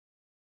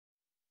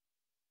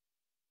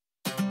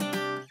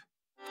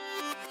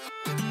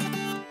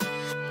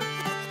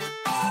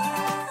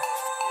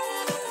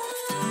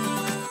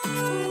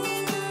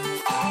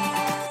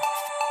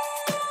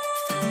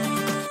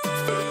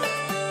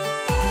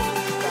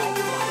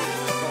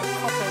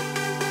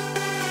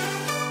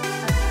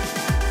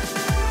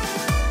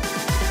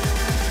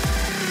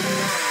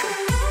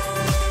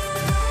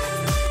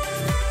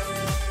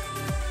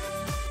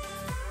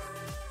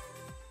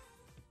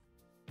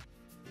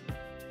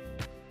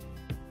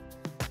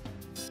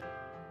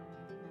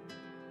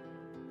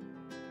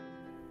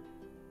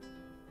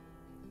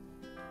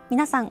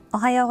皆さんお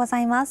はようご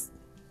ざいます。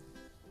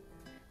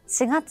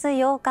4月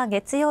8日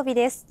月曜日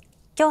です。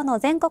今日の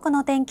全国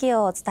の天気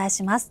をお伝え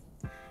します。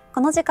こ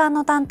の時間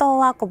の担当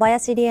は小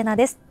林理恵奈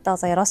です。どう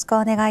ぞよろしく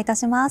お願いいた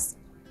します。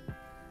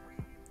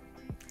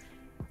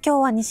今日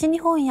は西日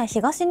本や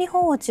東日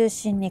本を中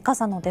心に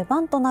傘の出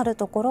番となる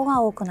ところ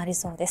が多くなり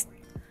そうです。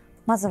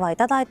まずはい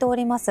ただいてお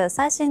ります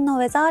最新のウ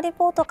ェザーリ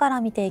ポートか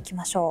ら見ていき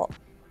ましょ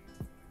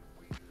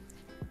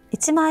う。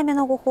1枚目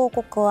のご報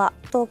告は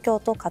東京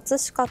都葛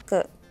飾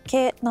区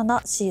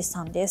K7C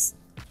さんです。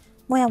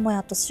もやも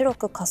やと白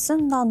く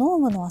霞んだ濃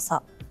霧の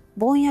朝、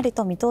ぼんやり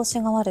と見通し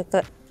が悪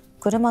く、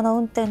車の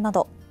運転な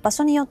ど場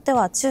所によって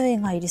は注意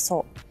がいり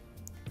そう。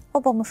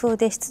ほぼ無風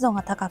で湿度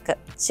が高く、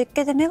湿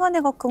気で眼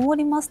鏡が曇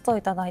りますと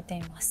いただいて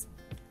います。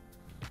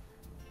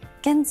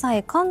現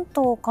在関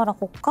東から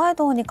北海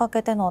道にか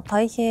けての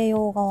太平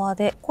洋側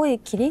で濃い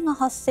霧が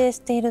発生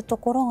していると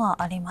ころ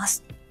がありま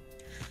す。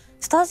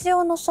スタジ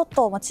オの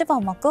外、千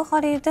葉幕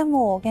張で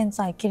も現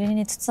在霧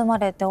に包ま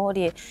れてお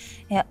り、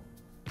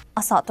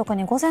朝特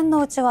に午前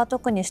のうちは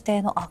特に視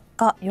程の悪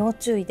化要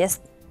注意で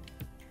す。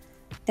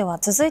では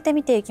続いて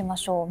見ていきま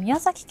しょう。宮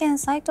崎県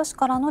西都市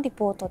からのリ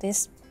ポートで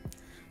す。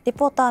リ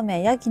ポーター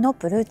名ヤギの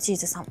ブルーチー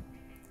ズさん、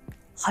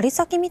針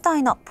先みた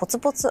いなポツ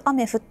ポツ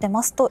雨降って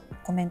ますと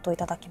コメントい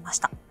ただきまし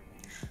た。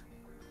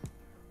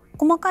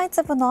細かい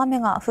粒の雨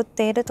が降っ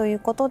ているという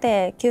こと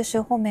で九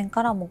州方面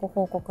からもご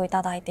報告い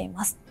ただいてい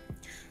ます。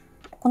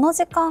この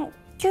時間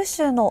九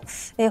州の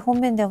方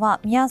面では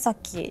宮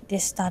崎で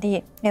した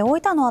り大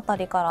分のあた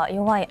りから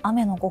弱い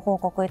雨のご報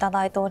告いた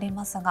だいており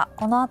ますが、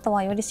この後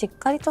はよりしっ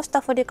かりとした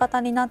降り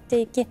方になって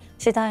いき、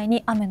次第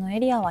に雨の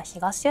エリアは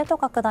東へと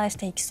拡大し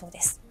ていきそう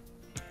です。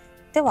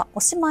では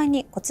おしまい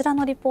にこちら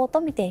のリポート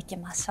を見ていき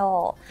まし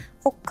ょ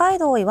う。北海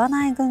道岩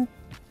内郡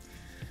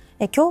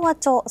共和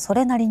町そ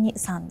れなりに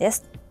さんで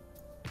す。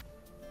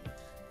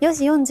4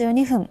時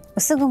42分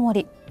薄曇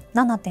り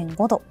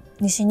 7.5 度、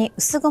西に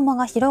薄雲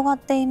が広がっ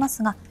ていま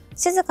すが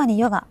静かに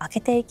夜が明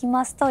けていき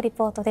ますとリ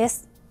ポートで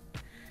す。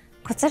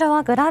こちら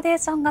はグラデー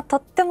ションがと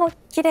っても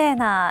綺麗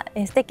な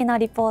素敵な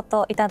リポー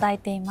トをいただい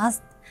ていま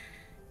す。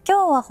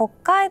今日は北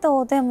海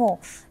道で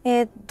も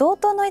道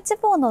東の一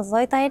部を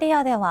除いたエリ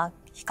アでは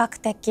比較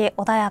的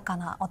穏やか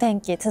なお天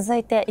気続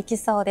いていき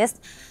そうで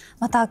す。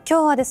また今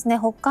日はですね、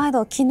北海道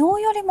昨日よ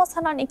りも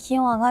さらに気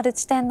温上がる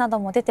地点など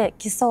も出て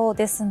きそう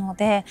ですの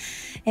で、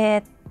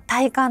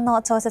体感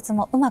の調節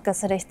もうまく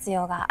する必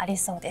要があり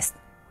そうです。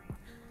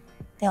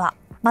では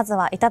まず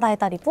はいただい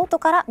たリポート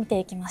から見て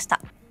いきまし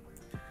た。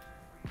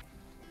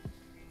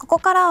ここ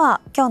からは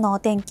今日のお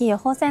天気予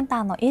報センタ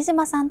ーの飯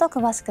島さんと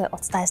詳しくお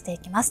伝えしてい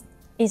きます。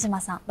飯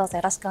島さん、どうぞ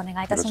よろしくお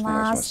願いいたし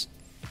ます。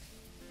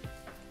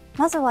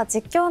まずは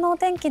実況のお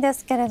天気で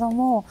すけれど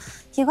も、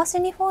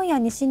東日本や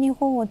西日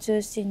本を中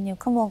心に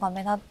雲が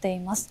目立ってい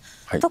ます。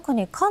はい、特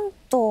に関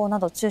東な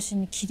ど中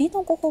心に霧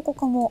のご報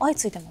告も相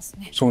次いでます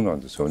ね。そうな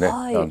んですよね。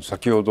はい、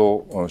先ほ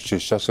ど出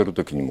社する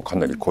時にもか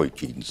なり濃い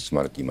霧に包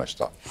まれていまし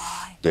た。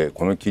で、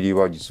この霧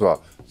は実は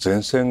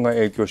前線が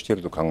影響してい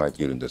ると考え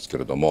ているんですけ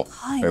れども、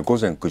午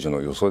前9時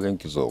の予想天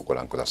気図をご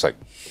覧ください。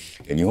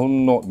日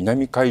本の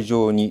南海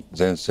上に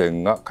前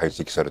線が解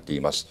析されて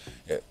います。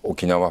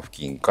沖縄付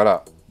近か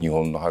ら日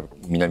本の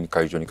南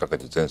海上にかけ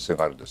て前線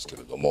があるんですけ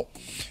れども、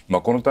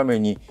このため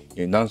に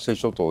南西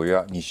諸島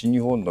や西日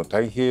本の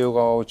太平洋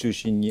側を中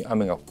心に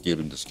雨が降ってい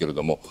るんですけれ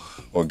ども、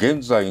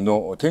現在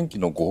の天気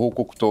のご報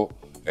告と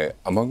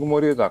雨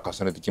雲レーダー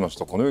重ねてきます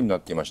とこのようにな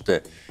っていまし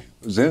て、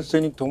前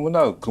線に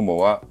伴う雲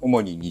は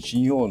主に西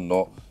日本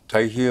の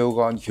太平洋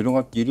側に広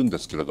がっているんで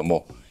すけれど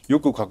も、よ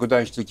く拡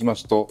大してきま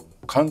すと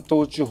関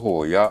東地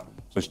方や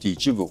そして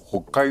一部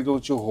北海道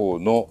地方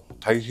の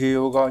太平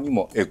洋側に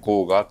もエ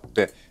コーがあっ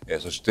て、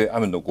そして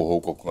雨のご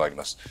報告があり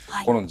ます。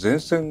はい、この前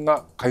線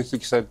が解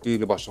析されてい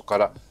る場所か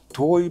ら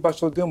遠い場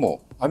所でも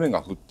雨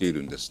が降ってい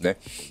るんですね。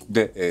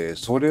で、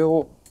それ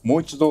をも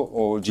う一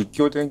度実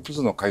況天気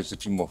図の解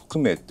析も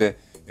含めて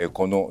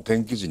この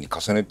天気図に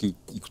重ねてい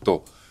く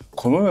と、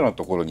このような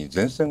ところに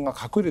前線が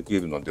隠れて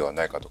いるのでは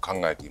ないかと考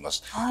えていま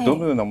す。はい、ど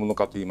のようなもの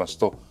かと言います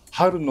と、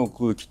春の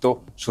空気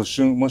と初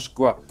春もし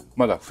くは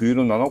まだ冬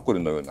の七残り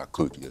のような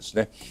空気です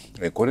ね。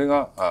これ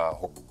が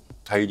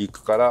大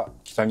陸から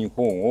北日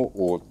本を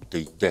覆って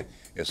いて、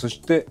そ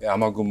して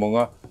雨雲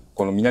が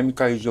この南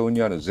海上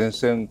にある前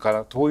線か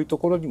ら遠いと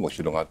ころにも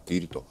広がってい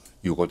ると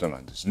いうことな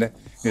んですね。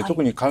はい、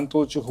特に関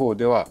東地方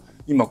では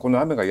今この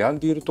雨が止ん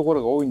でいるとこ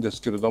ろが多いんで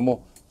すけれど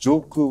も、上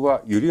空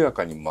は緩や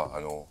かに、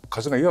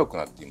風が弱く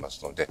なっていま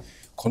すので、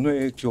この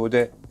影響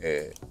で、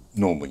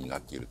濃霧にな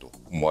っていると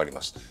思われ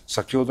ます。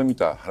先ほど見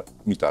た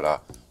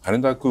ら羽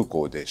田空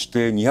港で視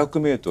程200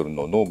メートル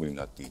の濃霧に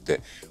なってい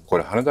て、こ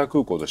れ羽田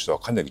空港としては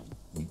かなり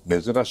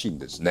珍しいん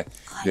ですね。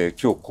はい、で、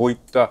今日こういっ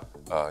た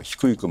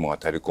低い雲が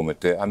垂れ込め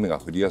て雨が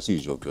降りやすい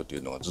状況とい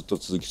うのがずっと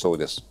続きそう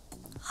です。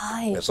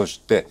はい、そ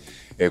して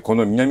こ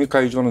の南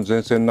海上の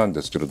前線なん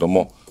ですけれど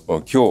も、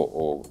今日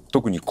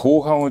特に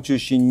後半を中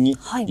心に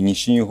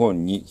西日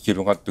本に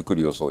広がってく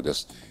る予想で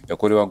す。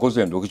これは午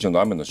前6時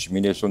の雨のシミ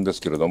ュレーションです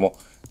けれども、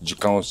時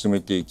間を進め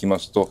ていきま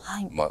すと、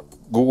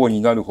午後に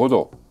なるほ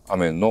ど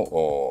雨の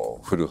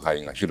降る範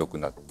囲が広く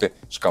なって、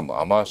しか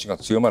も雨足が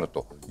強まる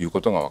という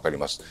ことが分かり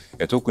ます。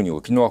特に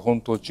沖縄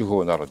本島地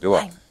方などで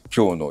は、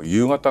今日の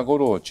夕方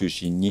頃を中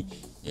心に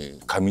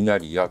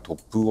雷や突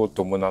風を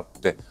伴っ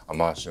て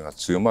雨足が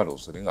強まる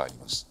恐れがあり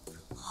ます。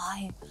は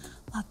い、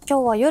今日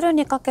は夜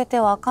にかけて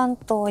は関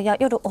東や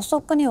夜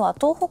遅くには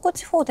東北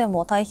地方で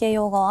も太平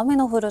洋側雨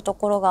の降ると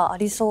ころがあ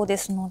りそうで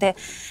すので、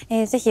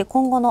ぜひ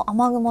今後の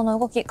雨雲の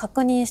動き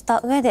確認し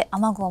た上で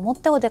雨具を持っ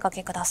てお出か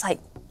けください。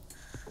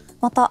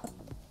また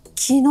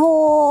昨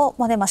日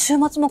まで、週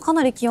末もか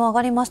なり気温上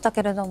がりました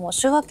けれども、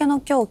週明け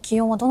の今日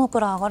気温はどのく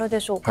らい上がるで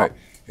しょうか。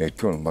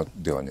今日の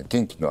ではね、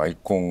天気のアイ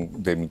コ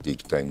ンで見てい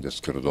きたいんで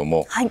すけれど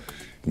も、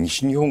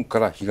西日本か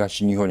ら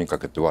東日本にか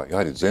けてはや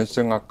はり前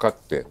線がかか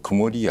って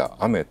曇りや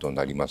雨と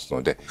なります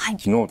ので、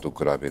昨日と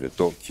比べる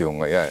と気温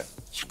がやや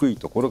低い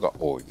ところが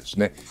多いです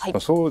ね。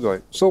そう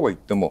は言っ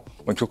ても、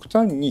極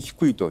端に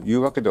低いとい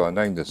うわけでは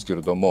ないんですけ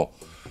れども、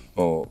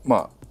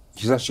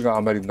日差しが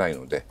あまりない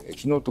ので、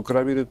昨日と比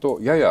べると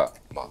やや、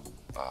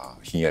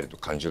ひんやりと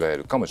感じられ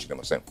るかもしれ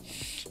ません。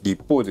一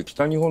方で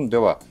北日本で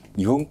は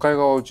日本海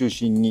側を中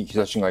心に日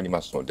差しがあり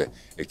ますので、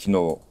昨日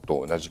と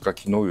同じか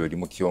昨日より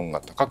も気温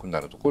が高く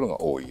なるところ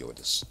が多いよう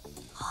です。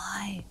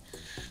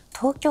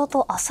東京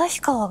と旭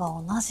川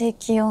が同じ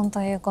気温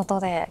ということ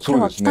で、今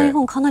日は北日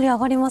本かなり上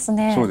がります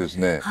ね。そうです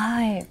ね。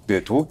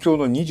で、東京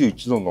の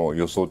21度の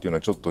予想というの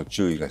はちょっと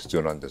注意が必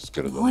要なんです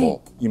けれど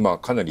も、今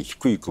かなり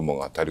低い雲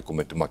が垂れ込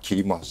めて、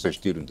霧も発生し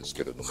ているんです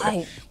けれども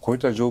ね、こうい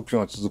った状況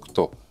が続く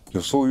と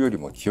予想より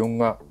も気温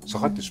が下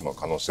がってしまう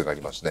可能性があ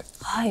りますね。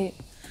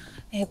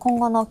今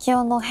後の気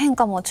温の変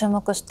化も注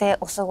目して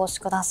お過ごし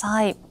くだ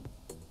さい。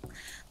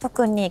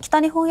特に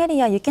北日本エ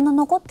リア、雪の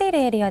残っている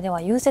エリアで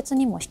は融雪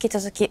にも引き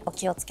続きお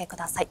気をつけく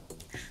ださい。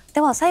で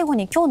は最後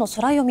に今日の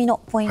空読みの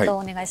ポイントを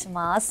お願いし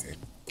ます。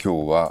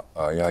今日は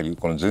やはり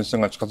この前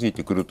線が近づい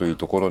てくるという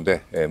ところ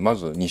で、ま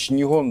ず西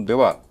日本で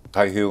は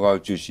太平洋側を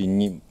中心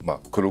に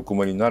黒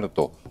雲になる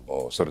と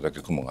それだけ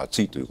雲が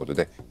厚いということ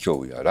で、強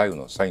雨や雷雨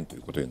のサインとい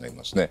うことになり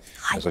ますね。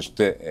そし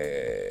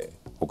て、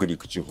北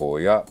陸地方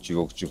や中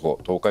国地方、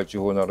東海地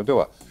方などで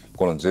は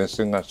この前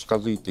線が近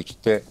づいてき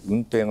て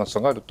雲底が下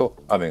がると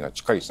雨が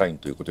近いサイン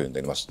ということにな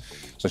ります。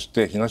そし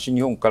て東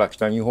日本から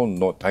北日本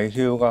の太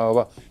平洋側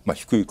は、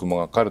低い雲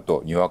がかかる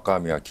とにわか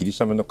雨や霧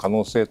雨の可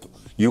能性と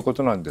いうこ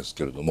となんです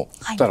けれども、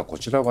ただこ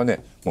ちらは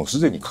ね、もうす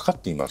でにかかっ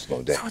ています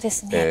ので、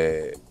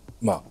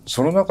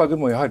その中で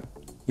もやは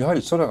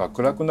り空が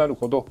暗くなる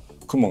ほど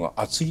雲が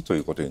厚いとい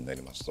うことにな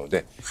りますの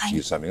で、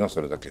霧雨が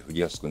それだけ降り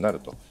やすくなる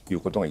とい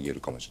うことが言え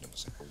るかもしれま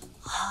せん。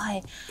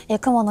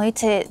雲の位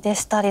置で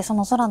したり、そ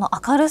の空の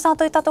明るさ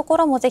といったとこ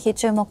ろもぜひ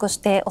注目し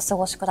てお過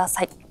ごしくだ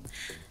さい。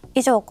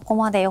以上、ここ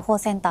まで予報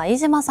センター飯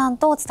島さん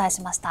とお伝え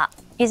しました。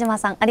飯島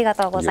さん、ありが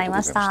とうござい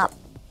ました。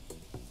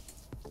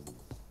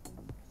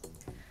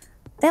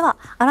では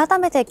改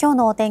めて今日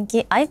のお天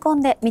気アイコ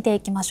ンで見て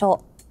いきまし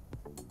ょう。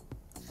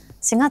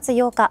4月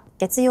8日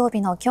月曜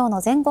日の今日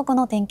の全国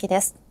の天気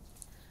です。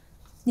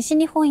西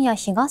日本や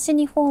東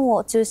日本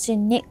を中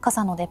心に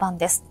傘の出番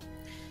です。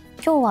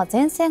今日は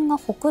前線が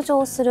北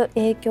上する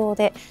影響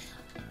で、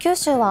九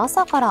州は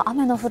朝から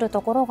雨の降る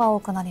ところが多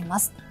くなりま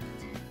す。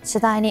次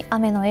第に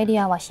雨のエリ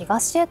アは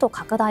東へと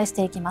拡大し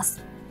ていきま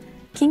す。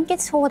近畿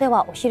地方で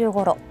はお昼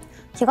ごろ、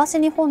東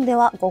日本で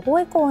は午後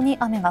以降に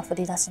雨が降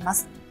り出しま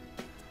す。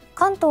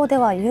関東で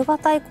は夕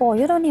方以降、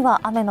夜には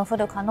雨の降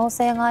る可能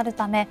性がある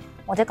ため、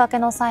お出かけ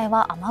の際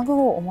は雨具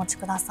をお持ち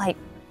ください。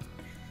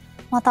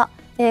また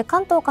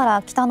関東か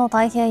ら北の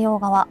太平洋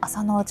側、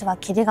朝のうちは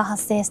霧が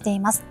発生してい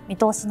ます。見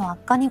通しの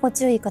悪化にご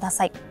注意くだ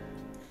さい。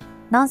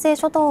南西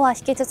諸島は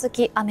引き続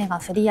き雨が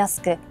降りや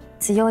すく、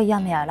強い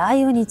雨や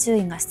雷雨に注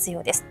意が必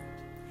要です。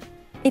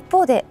一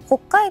方で北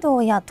海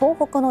道や東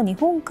北の日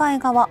本海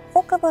側、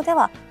北部で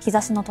は日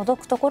差しの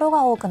届くところ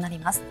が多くなり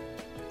ます。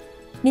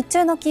日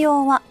中の気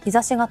温は日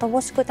差しが乏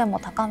しくても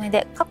高め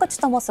で、各地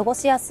とも過ご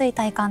しやすい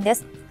体感で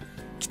す。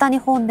北日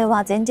本で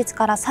は前日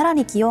からさら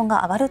に気温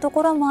が上がると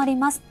ころもあり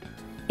ます。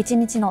一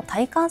日の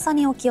体感差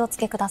にお気をつ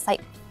けください。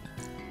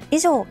以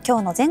上、今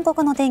日の全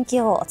国の天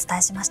気をお伝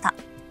えしました。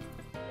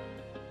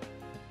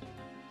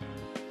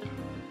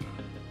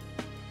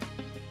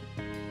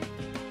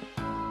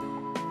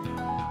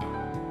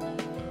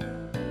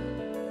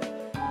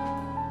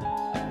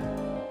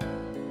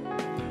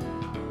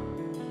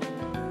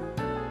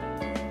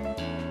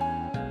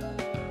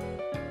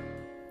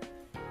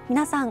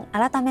皆さん、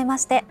改めま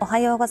しておは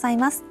ようござい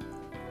ます。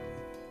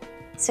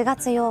4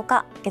月8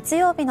日月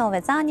曜日のウ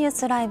ェザーニュー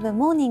スライブ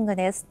モーニング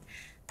です。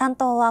担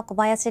当は小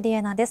林理恵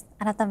奈です。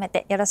改め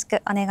てよろし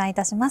くお願いい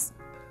たします。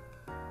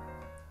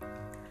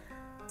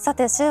さ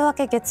て、週明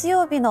け月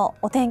曜日の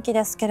お天気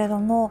ですけれど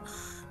も、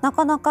な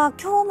かなか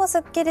今日もす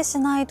っきりし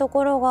ないと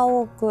ころが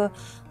多く、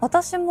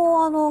私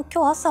も今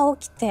日朝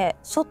起きて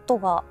外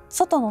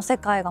の世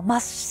界が真っ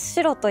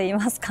白と言い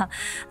ますか、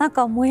なん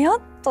かもやっ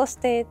とし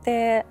てい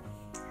て、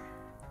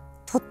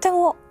とって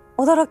も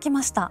驚き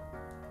ました。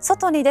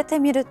外に出て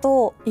みる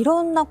と、い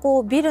ろんな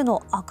ビル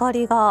の明か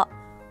りが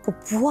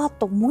ぶわっ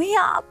とも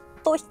やっ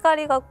と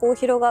光が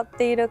広がっ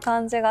ている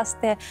感じがし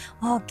て、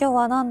今日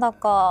はなんだ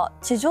か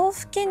地上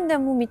付近で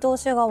も見通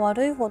しが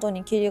悪いほど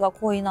に霧が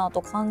濃いな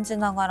と感じ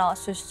ながら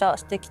出社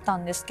してきた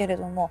んですけれ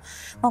ども、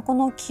こ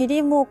の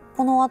霧も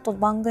この後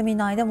番組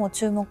内でも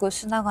注目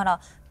しなが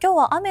ら、今日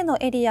は雨の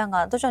エリア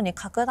が徐々に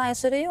拡大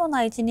するよう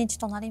な一日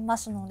となりま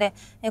すので、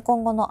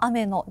今後の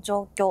雨の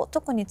状況、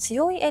特に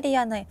強いエリ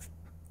ア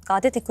が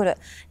出てくる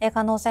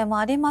可能性も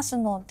あります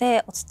の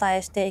で、お伝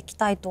えしていき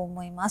たいと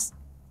思います。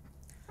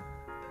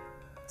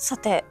さ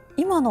て、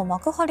今の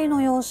幕張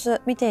の様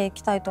子見てい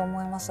きたいと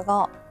思います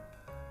が、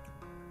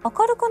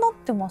明るくなっ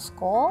てます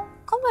か？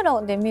カメ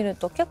ラで見る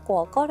と結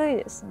構明るい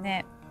です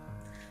ね。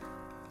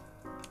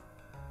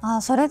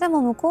それで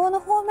も向こうの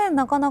方面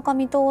なかなか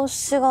見通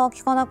しが効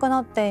かなく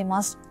なってい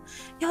ます。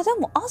いやで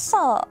も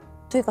朝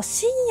というか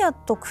深夜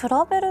と比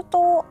べる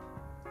と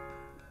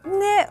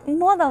ね、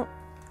まだ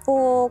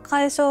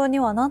解消に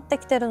はなって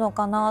きてるの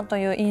かなと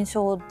いう印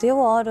象で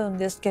はあるん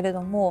ですけれ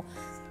ども、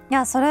い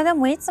やそれで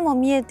もいつも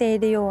見えてい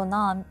るよう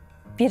な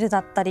ビルだ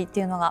ったりって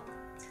いうのが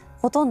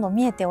ほとんど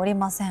見えており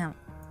ません。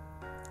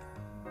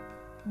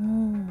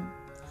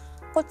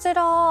こち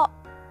ら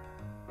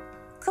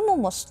雲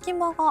も隙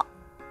間が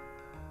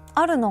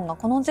あるのが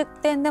この時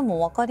点でも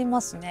分かり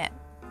ますね。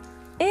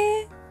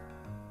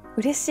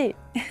嬉しい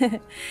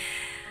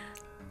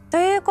と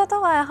いうこ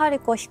とはやはり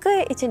低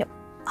い位置に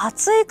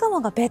厚い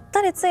雲がべっ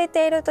たりつい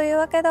ているという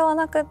わけでは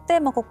なくって、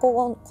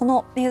こ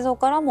の映像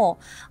からも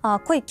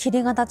濃い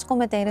霧が立ち込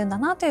めているんだ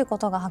なというこ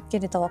とがはっき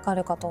りとわか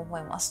るかと思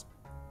います。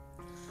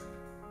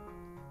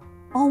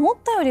思っ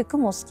たより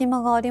雲隙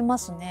間がありま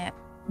すね。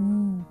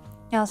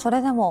いやそ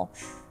れでも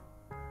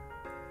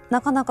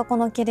なかなかこ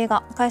の霧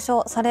が解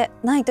消され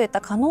ないといった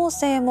可能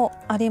性も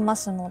ありま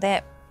すの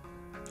で、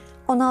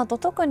この後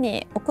特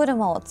にお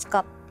車を使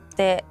っ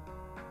て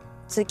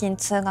通勤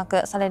通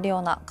学されるよ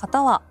うな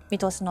方は見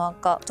通しの悪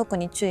化特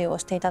に注意を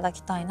していただ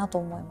きたいなと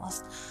思いま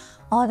す。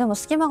でも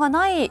隙間が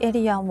ないエ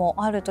リアも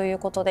あるという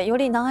ことで、よ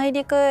り内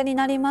陸に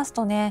なります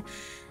とね、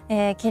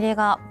霧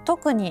が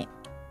特に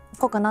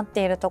濃くなっ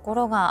ているとこ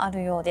ろがあ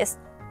るようです。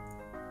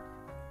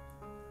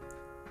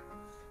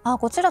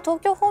こちら東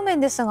京方面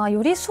ですが、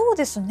よりそう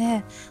です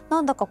ね、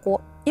なんだか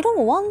色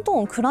もワントー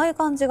ン暗い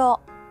感じ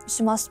が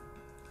します。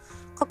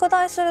拡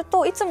大する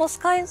といつもス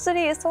カイツ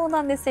リー、そう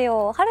なんです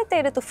よ、晴れて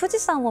いると富士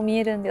山も見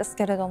えるんです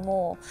けれど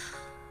も、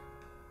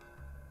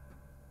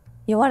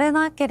言われ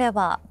なけれ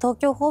ば東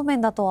京方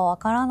面だとはわ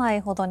からな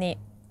いほどに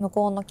向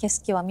こうの景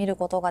色は見る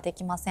ことがで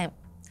きません。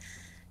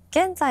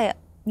現在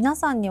皆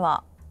さんに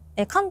は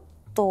関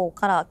東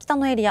から北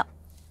のエリア、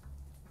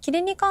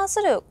霧に関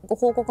するご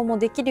報告も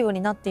できるよう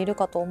になっている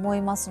かと思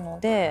いますの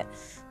で、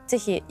ぜ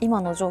ひ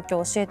今の状況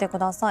を教えてく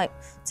ださい。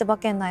千葉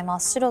県内真っ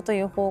白と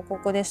いう報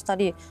告でした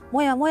り、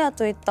もやもや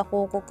といった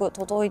報告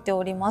届いて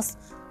おります。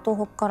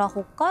東北から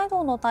北海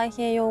道の太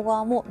平洋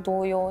側も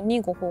同様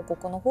にご報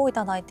告の方をい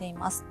ただいてい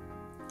ます。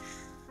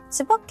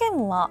千葉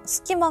県は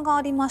隙間が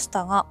ありまし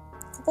たが、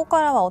ここ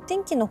からはお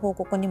天気の報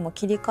告にも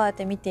切り替え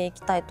て見てい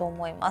きたいと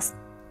思います。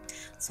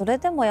それ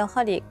でもや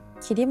はり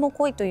霧も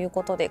濃いという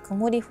ことで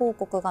曇り報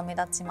告が目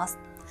立ちます。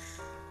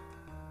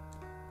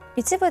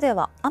一部で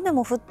は雨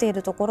も降ってい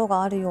るところ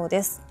があるよう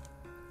です。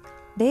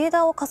レー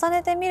ダーを重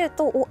ねてみる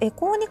とエ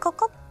コーにか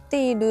かっ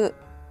ている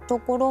と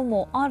ころ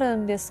もある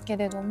んですけ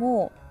れど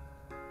も、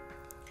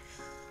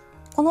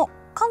この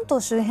関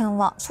東周辺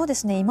はそうで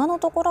すね、今の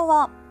ところ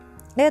は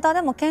レーダー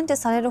でも検知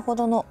されるほ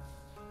どの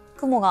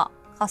雲が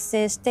発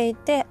生してい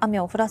て雨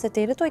を降らせ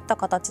ているといった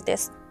形で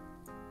す。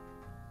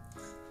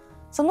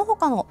その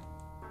他の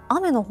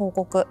雨の報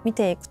告見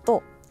ていく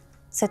と、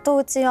瀬戸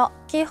内や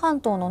紀伊半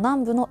島の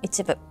南部の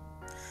一部、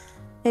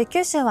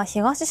九州は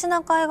東シ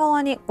ナ海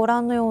側にご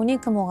覧のように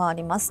雲があ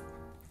ります。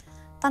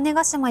種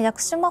子島、屋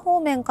久島方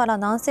面から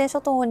南西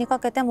諸島にか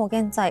けても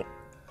現在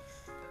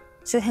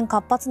周辺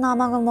活発な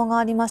雨雲が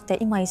ありまして、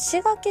今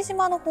石垣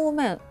島の方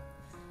面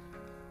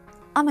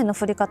雨の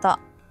降り方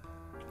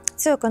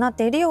強くなっ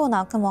ているよう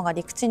な雲が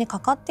陸地にか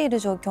かっている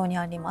状況に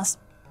あります。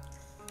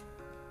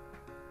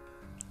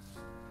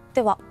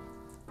では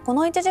こ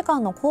の1時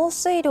間の降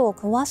水量を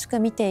詳しく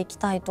見ていき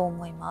たいと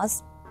思いま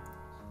す。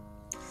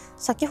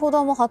先ほ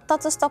ども発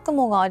達した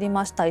雲があり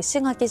ました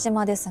石垣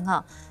島です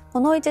が、こ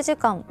の1時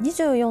間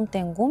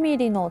 24.5 ミ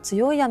リの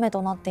強い雨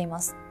となってい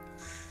ます。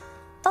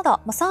た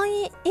だ山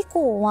陰以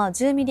降は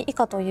10ミリ以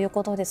下という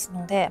ことです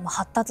ので、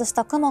発達し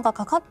た雲が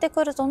かかって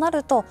くるとな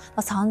ると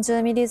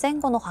30ミリ前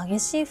後の激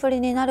しい降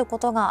りになるこ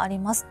とがあり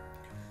ます。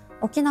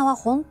沖縄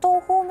本島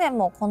方面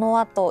もこの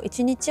後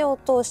1日を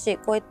通し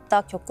こういっ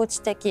た局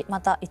地的ま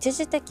た一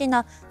時的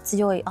な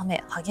強い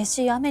雨、激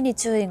しい雨に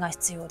注意が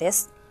必要で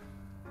す。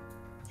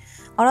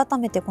改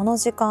めてこの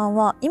時間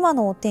は今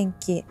のお天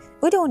気、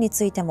雨量に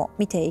ついても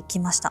見ていき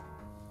ました。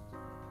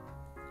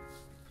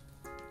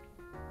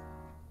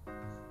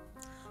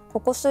こ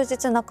こ数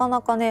日なか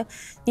なかね、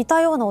似た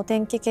ようなお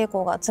天気傾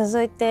向が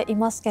続いてい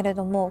ますけれ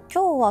ども、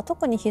今日は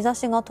特に日差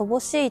しが乏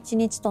しい一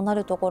日とな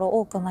るところ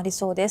多くなり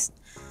そうです。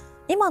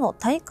今の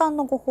体感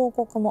のご報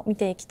告も見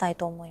ていきたい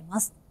と思いま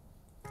す。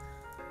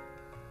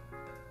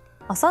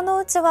朝の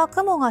うちは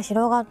雲が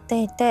広がっ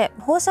ていて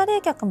放射冷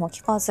却も効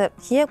かず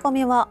冷え込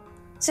みは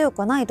強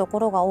くないとこ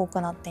ろが多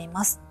くなってい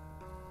ます。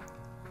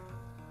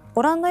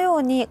ご覧のよ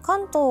うに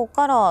関東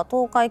から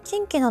東海、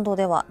近畿など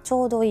ではち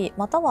ょうどいい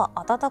または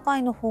暖か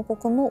いの報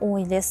告も多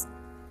いです。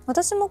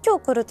私も今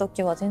日来る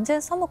時は全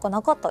然寒く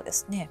なかったで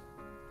すね。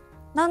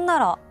なんな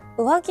ら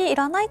上着い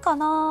らないか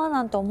な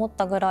なんて思っ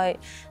たぐらい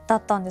だ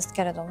ったんです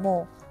けれど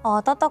も、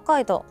暖か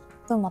いと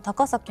群馬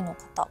高崎の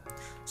方、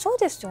そう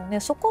ですよね、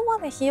そこま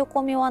で冷え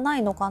込みはな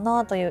いのか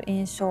なという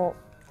印象。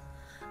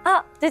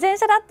自転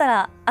車だった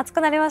ら暑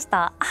くなりまし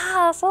た。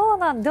そう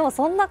なんでも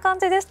そんな感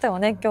じでしたよ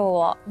ね今日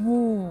は。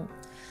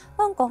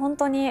なんか本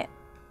当に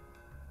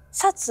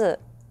シャツ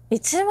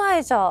1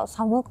枚じゃ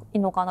寒い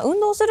のかな。運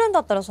動するん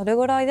だったらそれ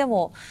ぐらいで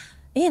も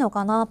いいの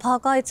かな。パー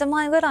カー1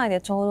枚ぐらいで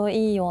ちょうど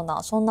いいよう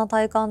なそんな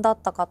体感だっ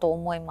たかと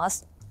思いま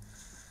す。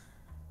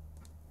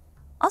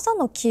朝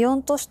の気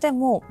温として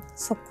も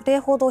それ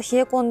ほど冷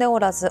え込んでお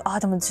らず、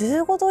でも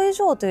15度以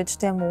上という地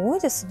点も多い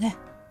ですね。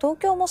東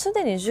京もす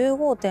でに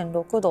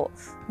 15.6 度、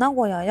名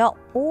古屋や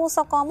大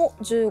阪も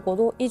15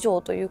度以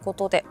上というこ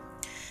とで、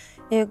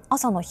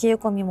朝の冷え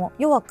込みも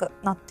弱く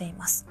なってい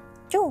ます。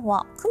今日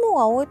は雲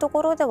が多いと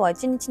ころでは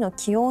1日の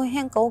気温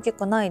変化大き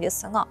くないで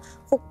すが、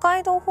北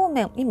海道方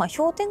面今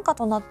氷点下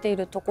となってい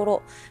るとこ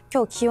ろ、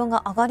今日気温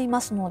が上がり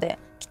ますので、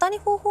北日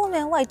本方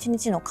面は1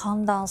日の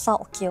寒暖差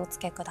お気をつ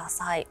けくだ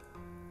さい。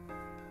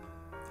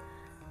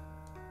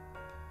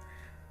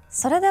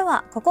それで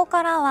はここ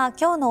からは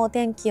今日のお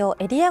天気を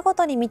エリアご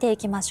とに見てい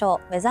きましょ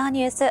う。ウェザー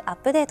ニュースアッ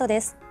プデート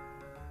です。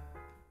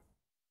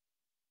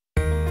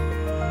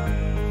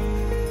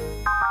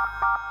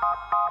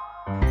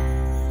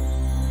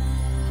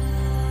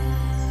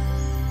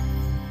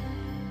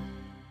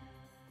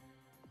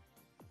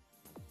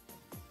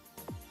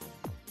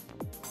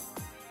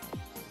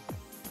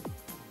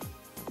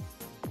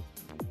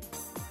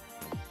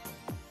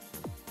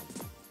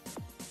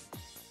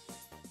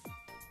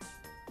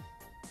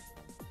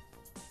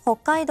北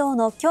海道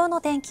の今日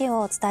の天気を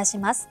お伝えし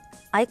ます。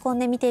アイコン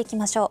で見ていき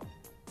ましょう。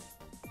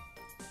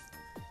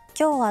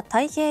今日は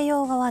太平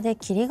洋側で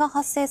霧が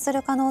発生す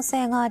る可能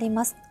性があり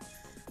ます。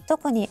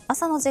特に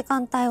朝の時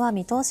間帯は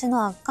見通し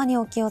の悪化に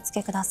お気をつ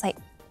けください。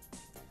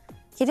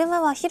昼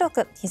間は広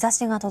く日差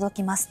しが届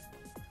きます。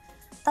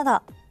た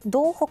だ、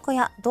道北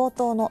や道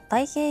東の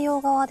太平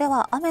洋側で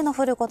は雨の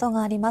降ること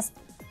があります。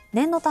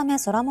念のため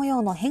空模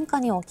様の変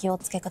化にお気を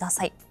つけくだ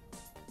さい。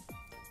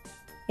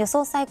予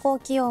想最高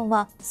気温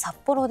は札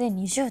幌で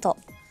20度、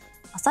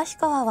旭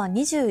川は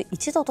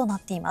21度とな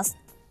っています。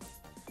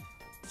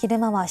昼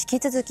間は引き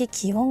続き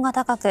気温が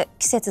高く、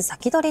季節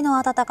先取りの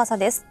暖かさ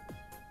です。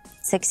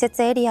積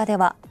雪エリアで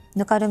は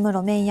ぬかるむ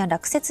路面や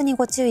落雪に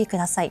ご注意く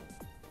ださい。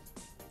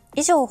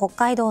以上、北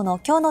海道の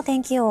今日の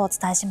天気をお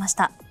伝えしまし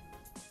た。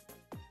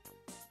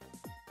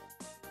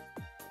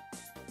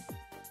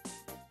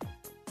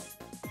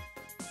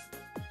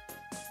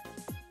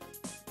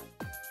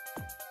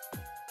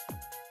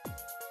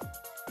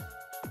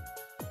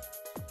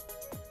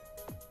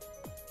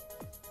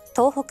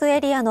東北エ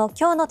リアの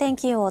今日の天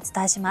気をお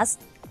伝えします。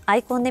ア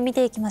イコンで見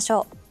ていきまし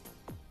ょう。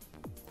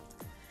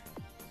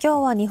今日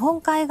は日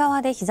本海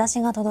側で日差し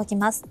が届き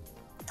ます。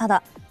た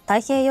だ、太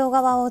平洋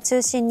側を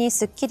中心に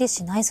すっきり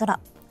しない空。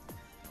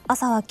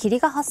朝は霧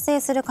が発生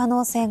する可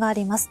能性があ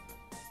ります。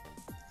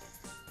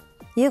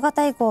夕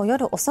方以降、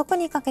夜遅く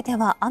にかけて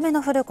は雨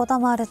の降ること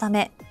もあるた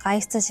め、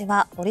外出時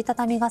は折りた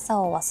たみ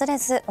傘を忘れ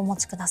ずお持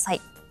ちくださ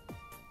い。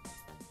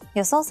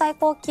予想最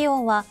高気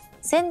温は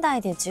仙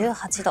台で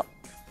18度、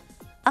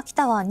秋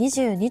田は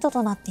22度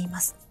となっていま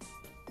す。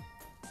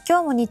今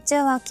日も日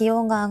中は気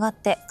温が上がっ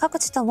て各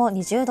地とも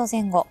20度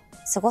前後、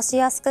過ごし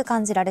やすく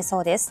感じられ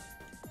そうです。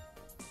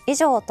以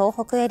上、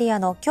東北エリア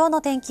の今日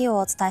の天気を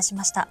お伝えし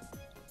ました。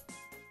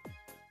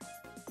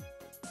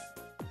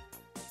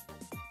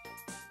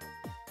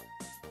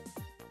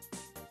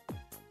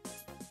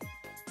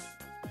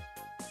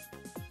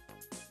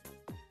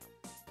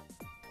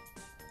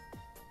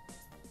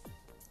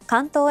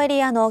関東エ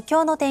リアの今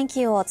日の天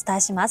気をお伝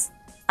えします。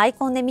アイ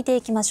コンで見て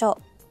いきましょ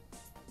う。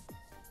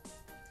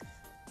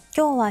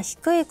今日は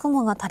低い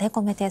雲が垂れ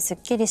込めてすっ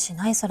きりし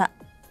ない空。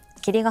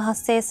霧が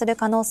発生する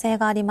可能性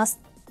があります。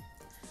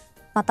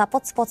また、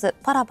ポツポツ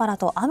パラパラ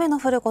と雨の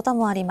降ること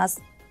もありま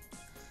す。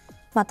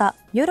また、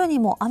夜に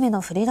も雨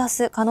の降り出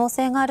す可能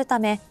性があるた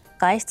め、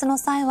外出の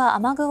際は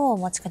雨具をお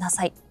持ちくだ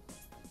さい。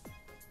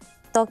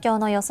東京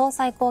の予想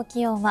最高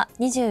気温は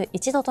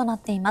21度となっ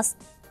ています。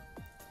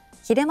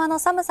昼間の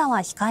寒さは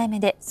控えめ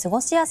で過ご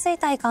しやすい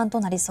体感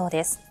となりそう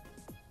です。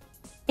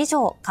以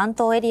上、関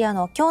東エリア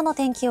の今日の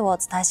天気をお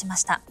伝えしま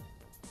した。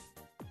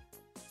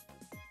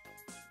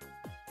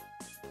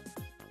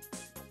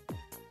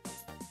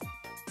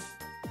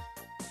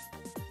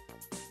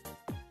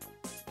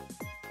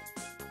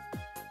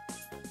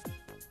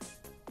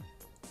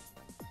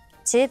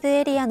中部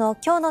エリアの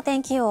今日の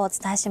天気をお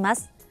伝えしま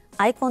す。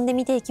アイコンで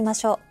見ていきま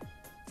しょう。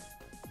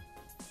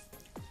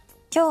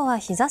今日は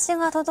日差し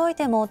が届い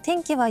ても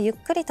天気はゆっ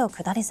くりと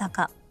下り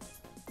坂。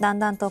だん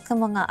だんと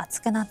雲が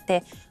厚くなっ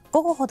て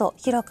午後ほど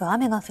広く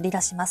雨が降り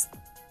出します。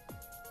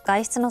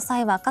外出の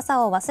際は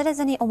傘を忘れ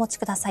ずにお持ち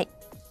ください。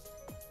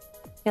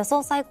予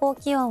想最高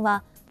気温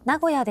は名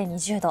古屋で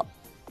20度、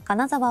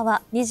金沢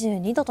は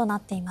22度とな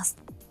っています。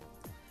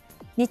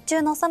日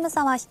中の寒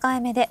さは控え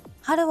めで、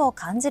春を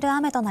感じる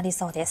雨となり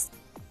そうです。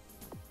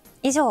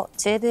以上、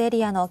中部エ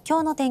リアの今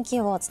日の天気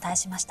をお伝え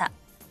しました。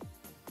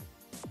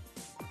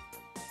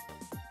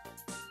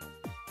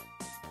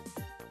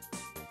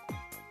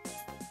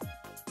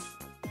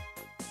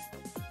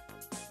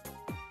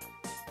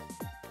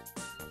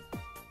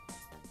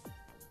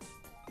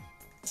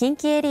近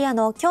畿エリア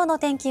の今日の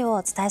天気を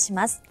お伝えし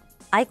ます。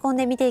アイコン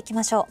で見ていき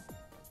ましょう。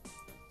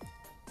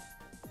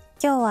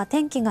今日は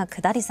天気が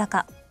下り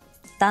坂。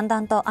だん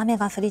だんと雨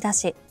が降り出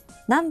し、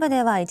南部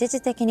では一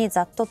時的に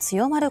ざっと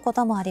強まるこ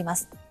ともありま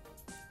す。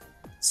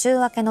週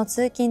明けの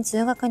通勤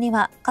通学に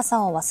は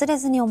傘を忘れ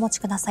ずにお持ち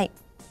ください。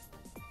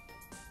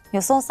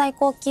予想最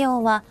高気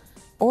温は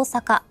大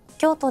阪、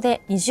京都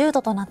で20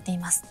度となってい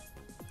ます。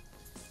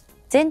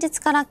前日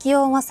から気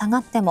温は下が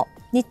っても、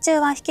日中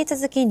は引き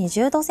続き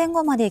20度前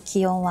後まで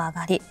気温は上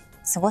がり、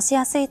過ごし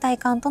やすい体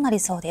感となり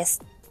そうで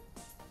す。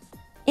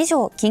以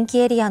上、近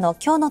畿エリアの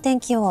今日の天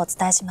気をお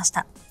伝えしまし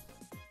た。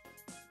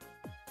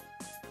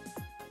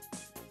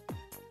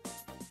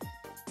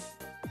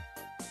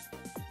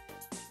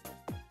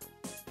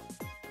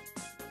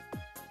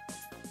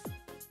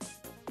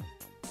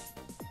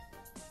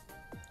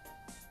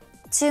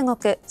中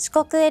国・四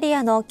国エリ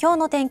アの今日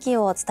の天気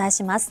をお伝え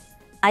します。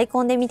アイ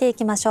コンで見てい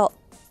きましょ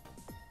う。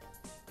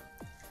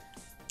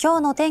今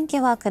日の天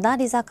気は下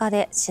り坂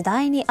で次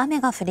第に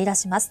雨が降り出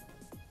します。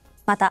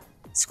また、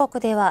四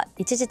国では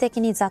一時的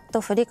にざっ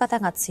と降り方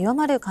が強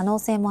まる可能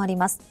性もあり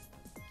ます。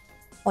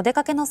お出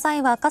かけの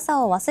際は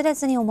傘を忘れ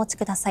ずにお持ち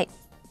ください。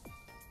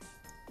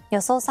予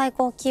想最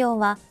高気温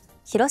は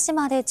広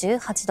島で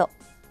18度、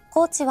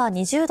高知は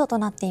20度と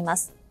なっていま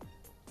す。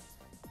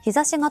日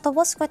差しが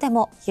乏しくて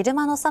も昼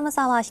間の寒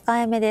さは控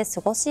えめで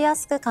過ごしや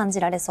すく感じ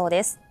られそう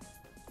です。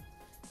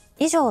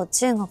以上、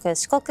中国・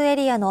四国エ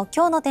リアの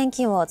今日の天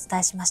気をお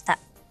伝えしました。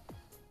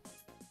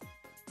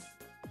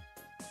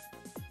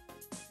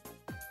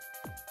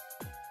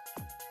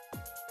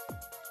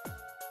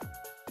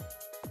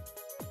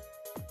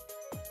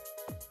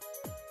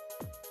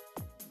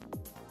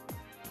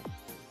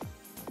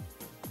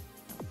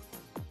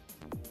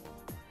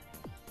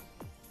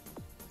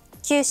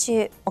九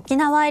州・沖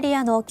縄エリ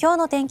アの今日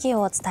の天気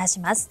をお伝えし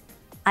ます。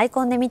アイ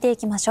コンで見てい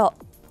きましょ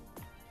う。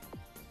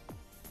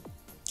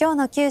今日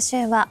の九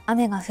州は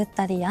雨が降っ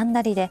たり止ん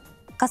だりで、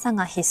傘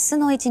が必須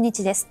の一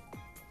日です。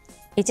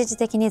一時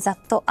的にざっ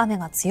と雨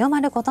が強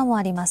まることも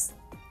あります。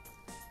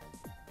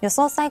予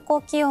想最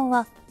高気温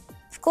は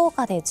福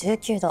岡で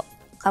19度、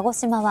鹿児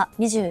島は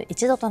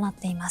21度となっ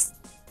ています。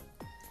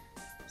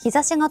日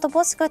差しが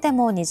乏しくて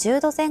も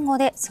20度前後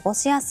で過ご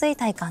しやすい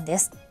体感で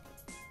す。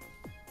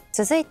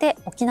続いて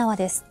沖縄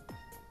です。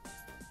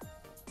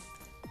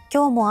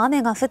今日も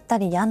雨が降った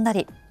り止んだ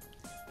り、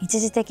一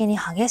時的に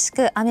激し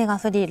く雨が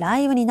降り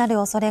雷雨になる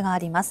恐れがあ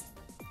ります。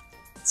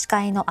視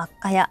界の悪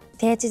化や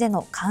低地で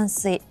の冠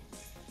水、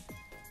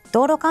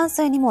道路冠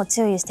水にも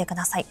注意してく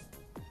ださい。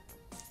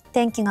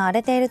天気が荒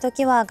れていると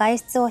きは外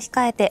出を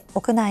控えて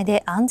屋内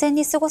で安全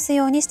に過ごす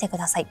ようにしてく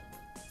ださい。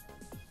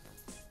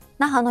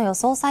那覇の予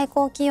想最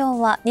高気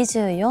温は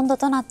24度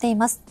となってい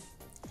ます。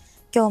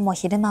今日も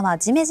昼間は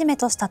ジメジメ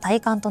とした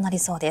体感となり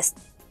そうです。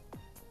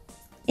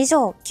以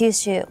上、九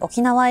州・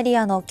沖縄エリ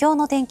アの今日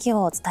の天気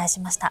をお伝えし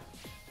ました。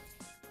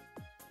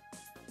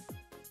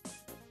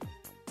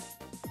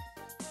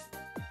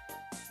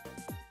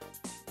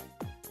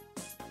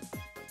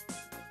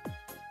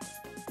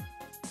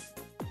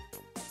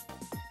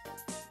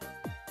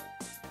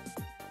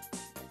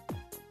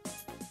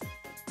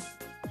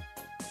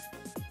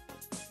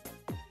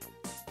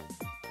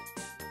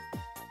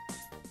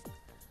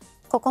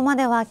ここま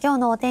では今日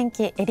のお天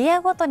気エリ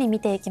アごとに見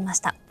ていきまし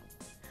た。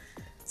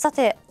さ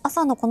て、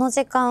朝のこの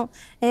時間、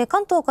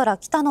関東から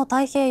北の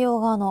太平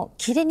洋側の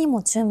霧に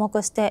も注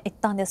目していっ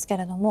たんですけ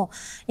れども、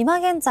今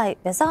現在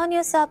ウェザーニュ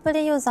ースアプ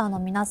リユーザーの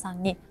皆さ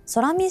んに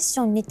空ミッシ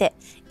ョンにて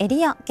エ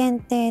リア限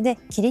定で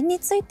霧に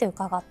ついて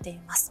伺ってい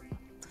ます。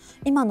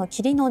今の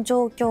霧の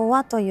状況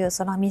はという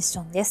空ミッシ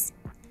ョンです。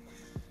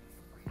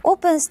オー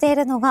プンしてい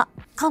るのが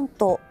関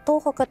東、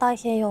東北太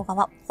平洋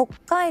側、北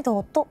海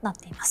道となっ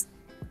ています。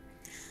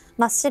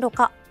真っ白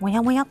かも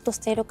やもやっとし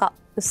ているか、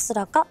うっす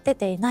らか出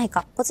ていない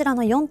か、こちら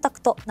の4択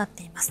となっ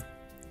ています。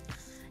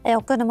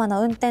お車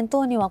の運転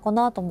等にはこ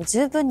の後も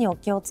十分にお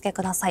気をつけ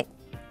ください。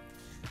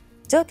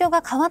状況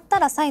が変わった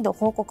ら再度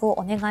報告を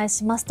お願い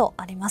しますと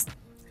あります。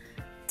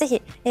ぜ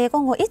ひ、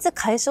今後いつ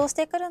解消し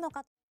てくるの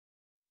か。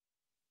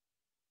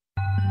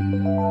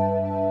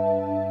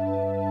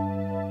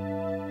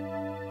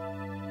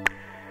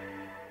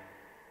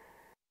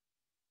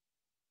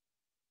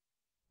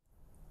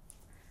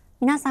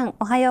皆さん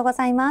おはようご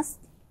ざいま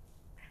す。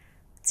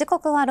時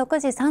刻は6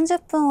時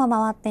30分を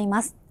回ってい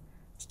ます。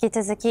引き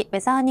続きウェ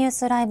ザーニュー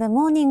スライブ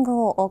モーニン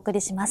グをお送り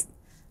します。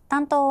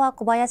担当は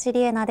小林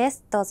理恵奈で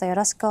す。どうぞよ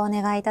ろしくお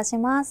願いいたし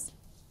ます。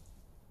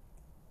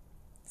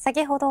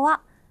先ほど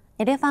は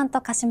エレファント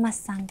カシマシ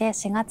さんで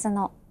4月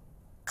の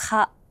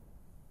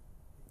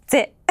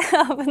風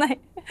危ない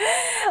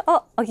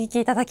をお聞き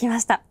いただきま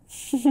した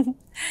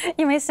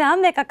今一瞬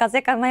雨か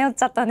風か迷っ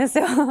ちゃったんです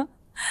よ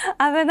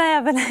危な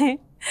い危ない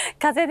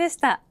風でし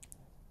た。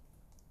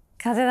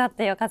風だっ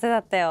たよ風だ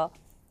ったよ。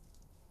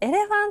エ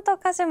レファント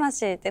カシマ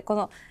シってこ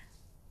の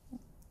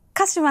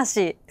カシマ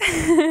シ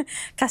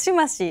カシ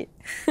マシ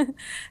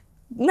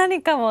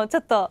何かもちょ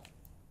っと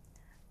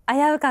危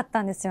うかっ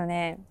たんですよ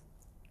ね。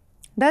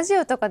ラジ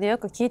オとかでよ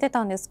く聞いて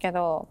たんですけ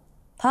ど、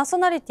パーソ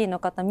ナリティの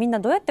方みんな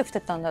どうやって振っ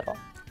てたんだろう。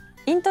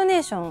イントネ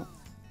ーション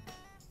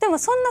でも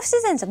そんな不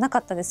自然じゃなか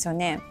ったですよ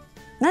ね。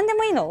何で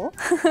もいいの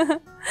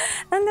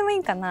何でもいい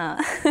んかな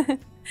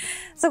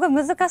すごい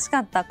難しか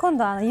った。今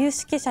度有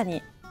識者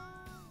に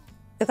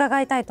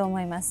伺いたいと思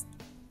います。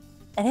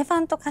エレファ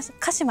ントカ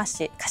シマ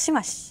シか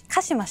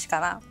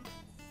な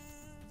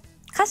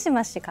カシ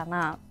マシか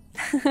な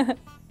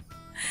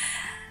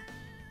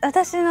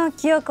私の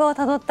記憶を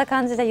たどった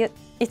感じで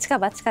一か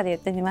八かで言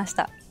ってみまし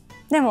た。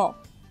でも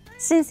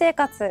新生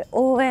活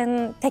応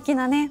援的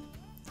なね、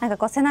なんか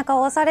こう背中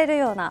を押される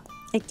ような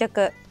一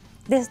曲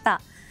でし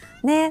た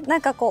ね。な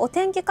んかこうお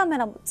天気カメ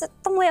ラもずっ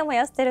とモヤモ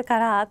ヤしてるか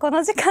ら、こ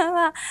の時間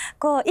は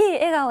こういい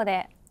笑顔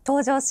で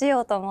登場し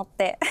ようと思っ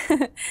て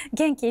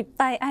元気いっ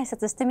ぱい挨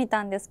拶してみ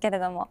たんですけれ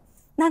ども、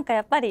なんか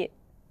やっぱり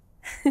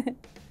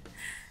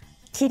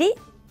霧っ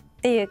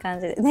ていう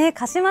感じでね、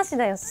鹿島市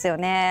だよっすよ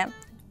ね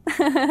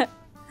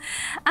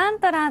アン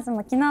トラーズ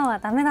も昨日は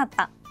ダメだっ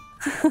た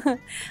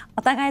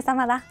お互い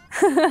様だ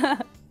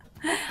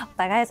お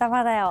互い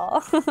様だ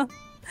よ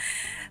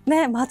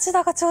ね、町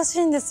田が調子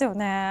いいんですよ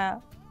ね。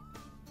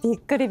びっ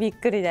くりびっ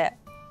くりで、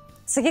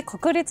次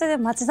国立で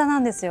町田な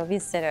んですよ、ヴィッ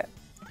セル。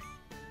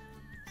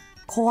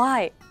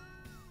怖い。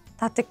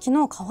だって昨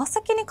日川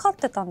崎に勝っ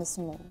てたんです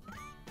もん。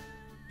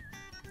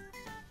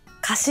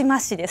鹿島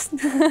市ですい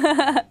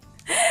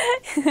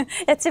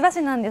や千葉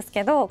市なんです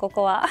けど、こ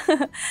こは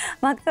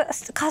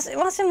鹿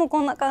島市もこ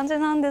んな感じ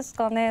なんです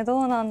かね。ど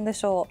うなんで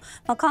しょ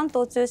う。関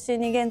東を中心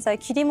に現在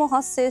霧も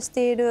発生し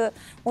ている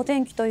お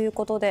天気という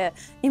ことで、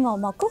今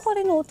幕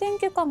張のお天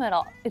気カメ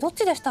ラどっ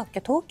ちでしたっけ、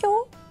東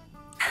京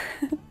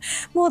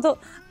もう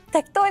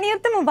適当に言っ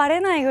てもバレ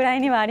ないぐら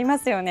いにはありま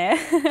すよね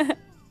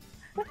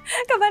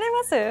バレ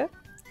ます？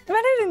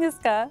バレるんです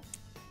か？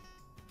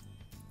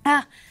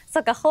あ、そ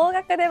っか、方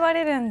角でバ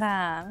レるん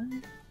だ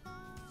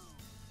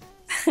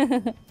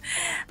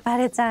バ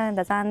レちゃうん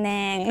だ、残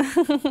念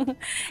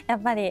やっ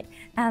ぱり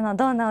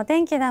どんなお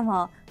天気で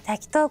も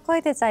適当こ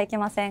いてちゃいけ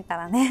ませんか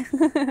らね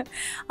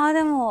あ、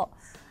でも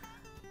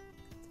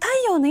太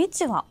陽の位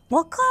置は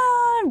分か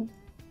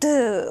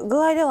る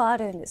具合ではあ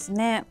るんです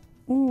ね。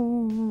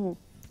も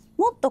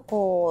っと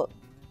こう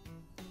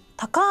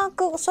高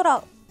く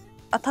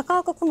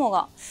雲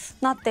が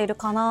なっている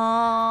か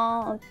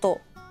な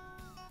と、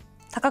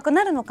高く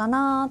なるのか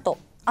なと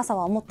朝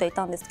は思ってい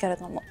たんですけれ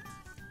ども、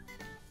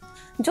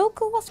上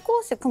空は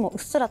少し雲うっ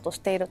すらとし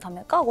ているた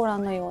めか、ご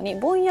覧のように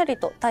ぼんやり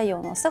と太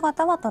陽の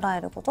姿は捉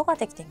えることが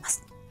できていま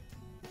す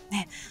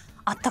ね。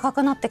暖か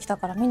くなってきた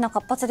からみんな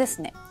活発で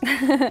すね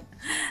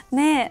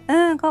ね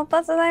え、活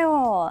発だ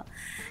よ。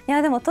い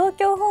やでも東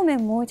京方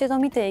面もう一度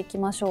見ていき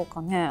ましょう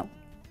かね。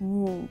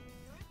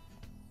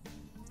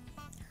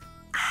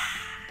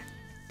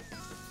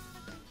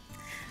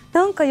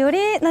なんかよ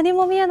り何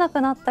も見えな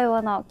くなったよ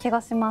うな気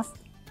がします。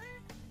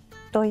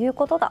どういう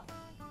ことだ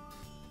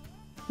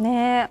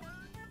ねえ、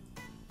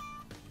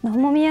何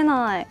も見え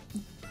ない。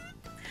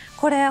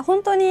これ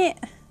本当に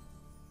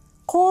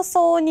高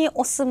層に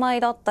お住まい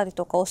だったり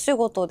とか、お仕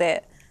事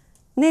で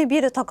ね、ビ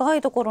ル高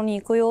いところ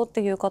に行くよって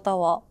いう方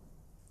は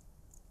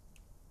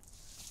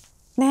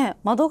ね、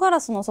窓ガラ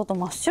スの外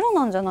真っ白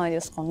なんじゃない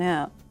ですか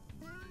ね。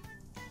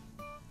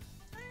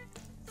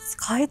ス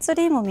カイツ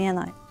リーも見え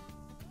ない。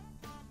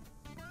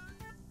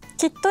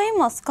きっと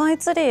今スカイ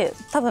ツリ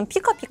ー多分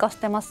ピカピカし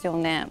てますよ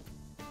ね。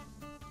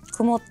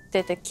曇っ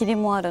てて霧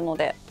もあるの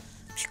で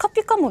ピカ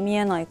ピカも見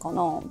えないか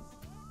な。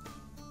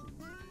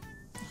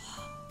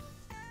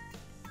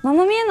何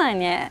も見えない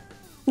ね。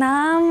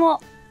なん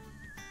も。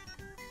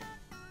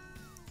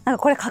なん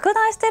かこれ拡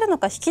大してるの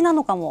か引きな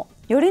のかも、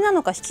よりな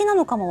のか引きな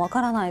のかもわ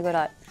からないぐ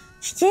らい。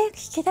引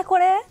きでこ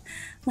れ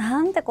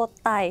なんてこっ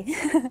たいなん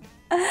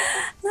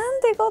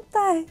てこっ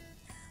たい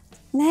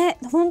ね。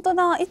本当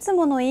だ、いつ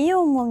ものイ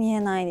オンも見え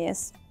ないで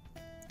す。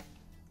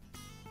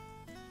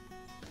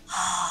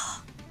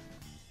は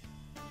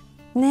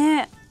あ、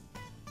ね、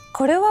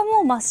これは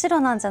もう真っ白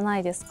なんじゃな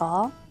いです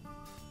か。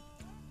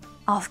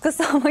あ、服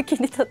装も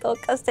霧と同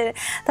化してる。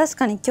確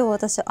かに今日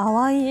私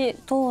淡い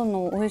トーン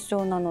のお衣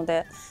装なの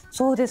で、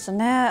そうです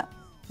ね。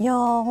いや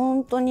ー、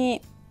本当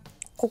に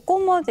ここ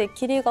まで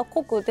霧が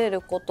濃く出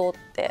ることっ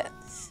て、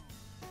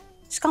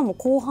しかも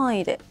広範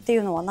囲でってい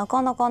うのはな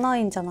かなかな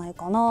いんじゃない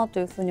かなと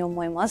いうふうに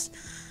思います。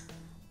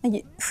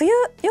冬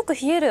よく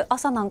冷える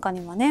朝なんか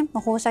にはね、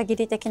放射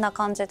霧的な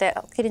感じで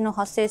霧の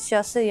発生し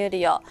やすいエ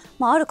リア、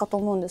あるかと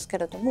思うんですけ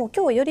れども、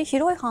今日はより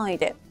広い範囲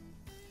で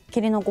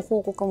霧のご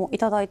報告もい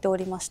ただいてお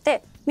りまし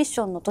て、ミッシ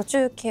ョンの途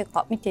中経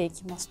過見てい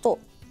きますと、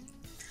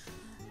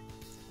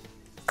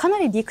かな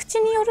り陸地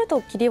による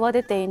と霧は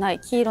出ていない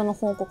黄色の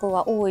報告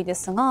が多いで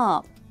す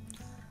が、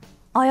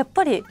やっ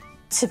ぱり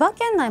千葉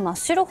県内真っ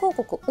白報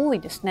告多い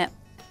ですね。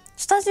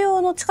スタジ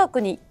オの近く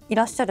にい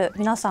らっしゃる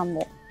皆さん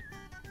も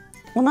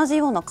同じ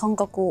ような感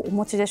覚をお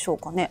持ちでしょう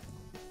かね。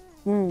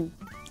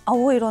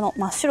青色の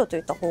真っ白とい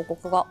った報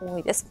告が多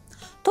いです。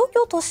東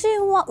京都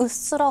心はうっ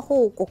すら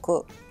報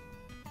告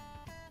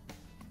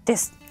で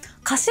す。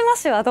鹿島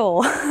市はど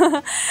う？鹿島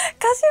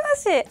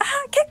市、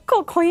結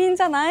構濃いん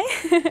じゃない？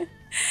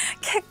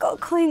結構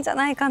濃いんじゃ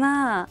ないか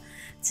な。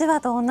千葉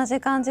と同じ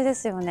感じで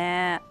すよ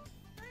ね。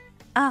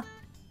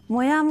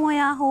もやも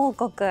や報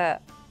告。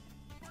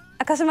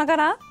鹿島か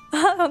ら？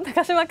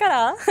鹿島か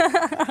ら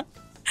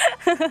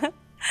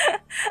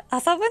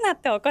遊ぶなっ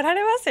て怒ら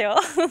れますよ。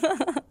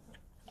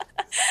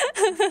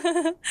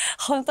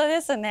本当で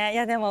すね。い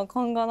やでも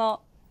今後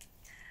の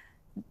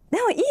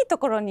でもいいと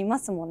ころにいま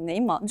すもんね。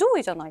今上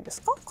位じゃないで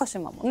すか、鹿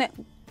島もね。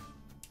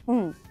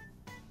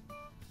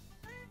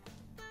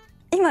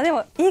今で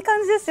もいい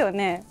感じですよ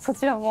ね。そ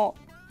ちらも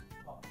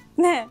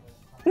ね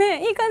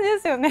いい感じで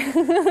すよね。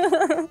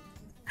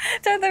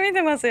ちゃんと見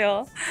てます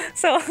よ。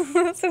そう、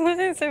すいま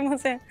せんすいま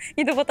せん。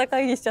井戸端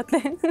会議しちゃって。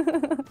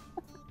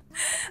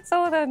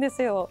そうなんで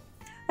すよ。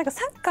なんか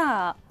サッ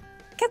カ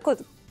ー結構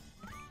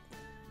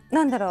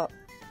なんだろ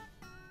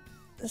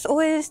う、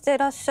応援して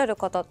らっしゃる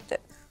方っ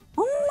て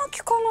あんま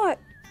聞かない。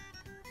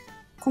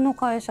この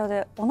会社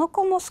でお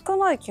腹も少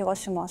ない気が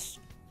します。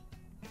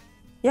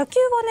野球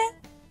は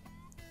ね、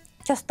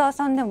キャスター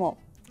さんでも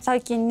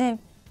最近ね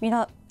見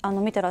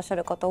てらっしゃ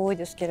る方多い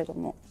ですけれど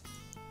も、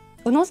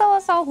宇野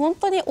沢さん本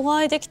当にお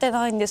会いできて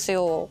ないんです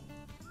よ。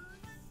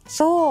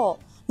そ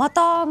う、ま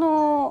たウ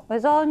ェ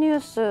ザーニュ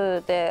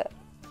ースで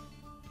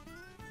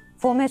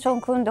フォーメーショ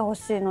ン組んでほ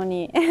しいの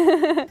に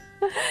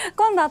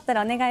今度会った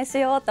らお願いし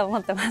ようと思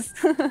ってます。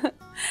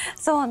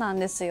そうなん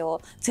です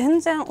よ。全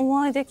然お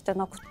会いできて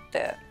なくっ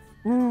て、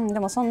で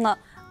もそんな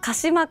鹿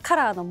島カ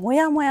ラーのモ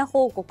ヤモヤ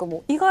報告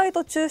も意外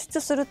と抽出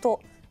すると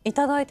い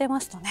ただいて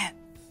ましたね。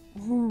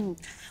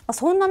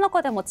そんな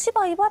中でも千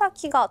葉、茨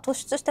城が突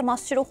出して真っ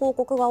白報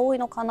告が多い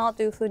のかな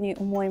というふうに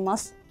思いま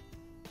す。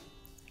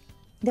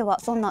では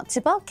そんな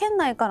千葉県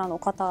内からの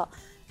方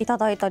いた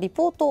だいたリ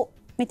ポートを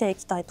見てい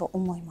きたいと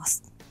思いま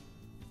す。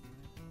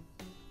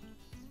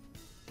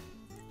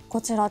こ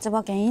ちら千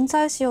葉県印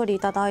西市よりい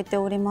ただいて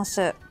おりま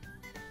す。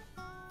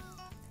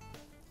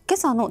今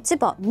朝の千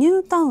葉ニュ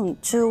ータウン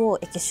中央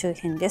駅周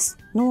辺です。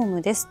濃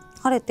霧です。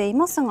晴れてい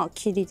ますが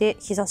霧で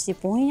日差し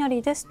ぼんや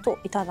りですと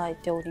いただい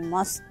ており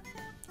ます。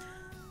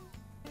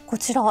こ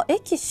ちら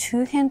駅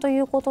周辺とい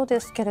うことで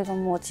すけれど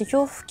も、地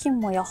表付近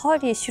もやは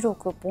り白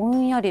くぼ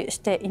んやりし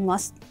ていま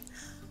す。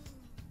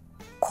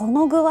こ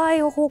の具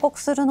合を報告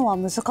するのは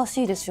難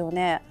しいですよ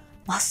ね。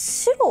真っ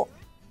白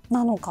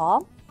なの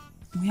か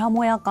もや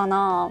もやか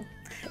な、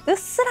うっ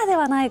すらで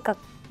はないか、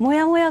も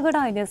やもやぐ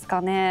らいです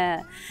か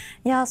ね。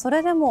いやそ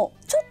れでも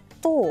ちょっ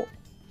と明る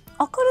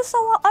さ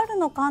はある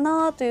のか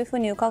なというふう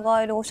に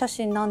伺えるお写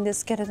真なんで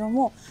すけれど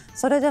も、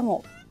それで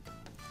も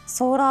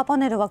ソーラーパ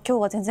ネルは今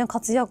日は全然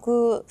活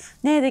躍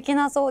でき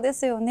なそうで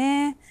すよ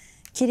ね。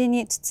霧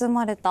に包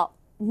まれた、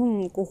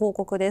ご報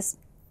告です。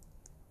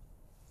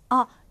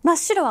真っ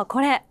白はこ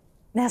れ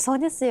ね、そう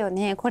ですよ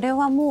ね。これ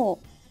はも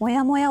うも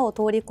やもやを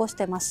通り越し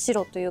て真っ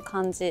白という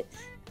感じ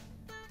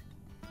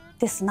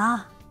です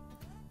な。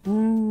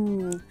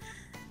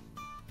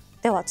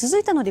では続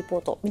いてのリポ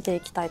ート見て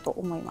いきたいと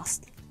思いま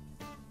す。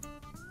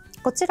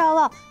こちら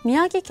は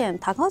宮城県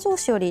多賀城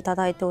市よりいた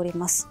だいており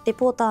ます。リ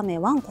ポーター名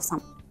わんこさ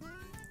ん。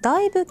だ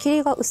いぶ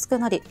霧が薄く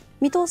なり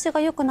見通しが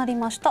良くなり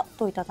ました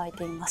といただい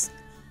ています。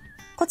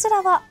こち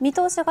らは見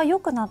通しが良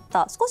くなっ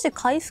た、少し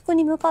回復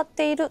に向かっ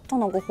ていると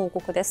のご報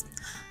告です。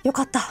よ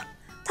かった。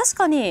確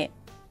かに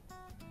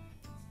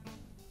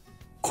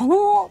こ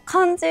の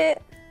感じ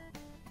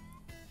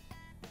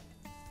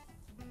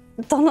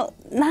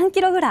何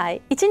キロぐら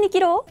い 1,2 キ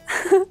ロ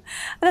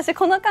私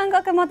この感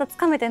覚まだつ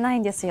かめてない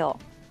んですよ。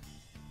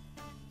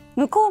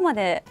向こうま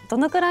でど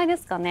のくらいで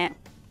すかね。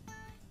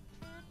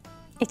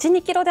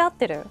1,2 キロで合っ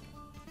てる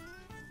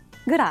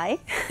ぐらい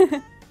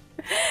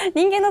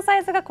人間のサ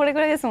イズがこれぐ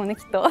らいですもんね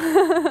きっと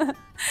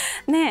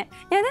ね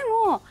え、いやで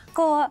も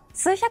こう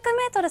数百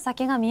メートル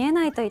先が見え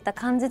ないといった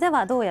感じで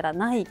はどうやら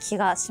ない気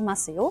がしま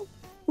すよ。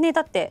ね、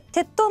だって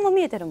鉄塔も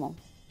見えてるもん。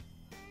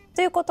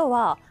ということ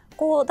は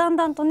こうだん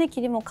だんとね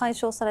霧も解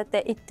消され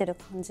ていってる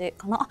感じ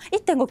かな。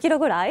1.5 キロ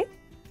ぐらい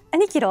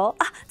2キロ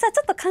じゃあち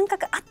ょっと感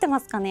覚合ってま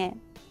すかね。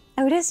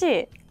嬉し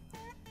い。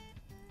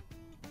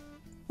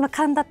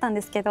勘だったん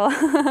ですけど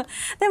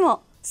で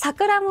も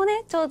桜も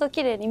ねちょうど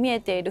綺麗に見え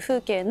ている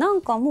風景な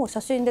んかも写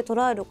真で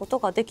捉えること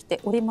ができて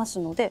おります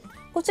ので、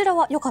こちら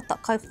は良かった、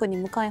回復に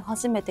向かい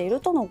始めてい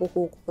るとのご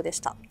報告でし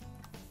た。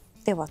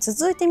では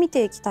続いて見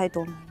ていきたい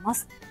と思いま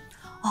す。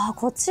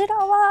こちら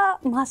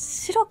は真っ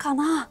白か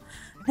な、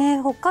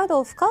北海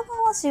道深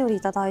川市よりい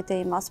ただい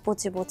ています。ぼ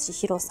ちぼち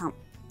ひろさん。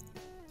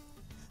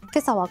今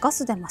朝はガ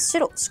スで真っ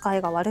白、視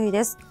界が悪い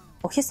です。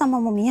お日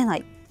様も見えな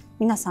い。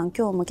皆さん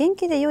今日も元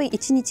気で良い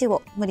一日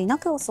を無理な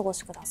くお過ご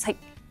しください。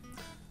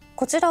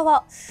こちら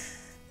は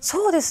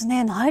そうです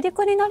ね、内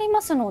陸になり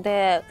ますの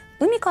で、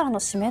海からの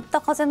湿った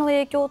風の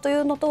影響とい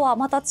うのとは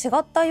また違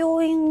った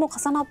要因も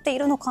重なってい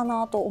るのか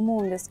なと思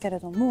うんですけれ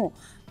ども、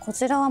こ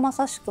ちらはま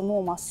さしく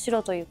もう真っ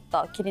白といっ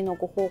た霧の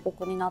ご報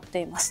告になって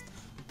います。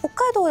北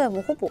海道で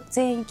もほぼ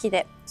全域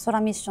で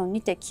空ミッション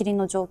にて霧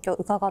の状況を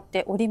伺っ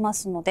ておりま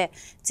すので、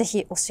ぜ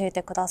ひ教え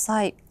てくだ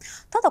さい。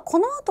ただこ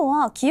の後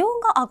は気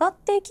温が上がっ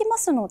ていきま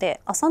すので、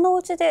朝の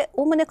うちで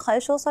おおむね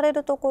解消され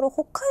るところ、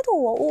北海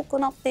道は多く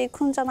なってい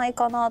くんじゃない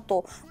かな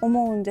と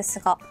思うんです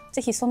が、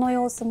ぜひその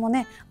様子も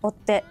ね追っ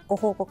てご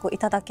報告い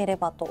ただけれ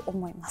ばと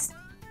思います。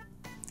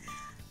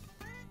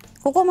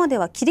ここまで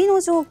は霧の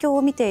状況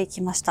を見てい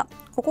きました。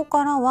ここ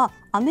からは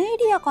雨エ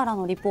リアから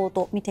のリポー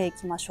トを見てい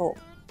きましょ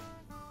う。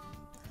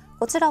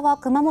こちらは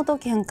熊本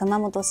県熊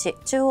本市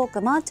中央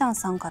区まーちゃん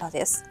さんから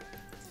です。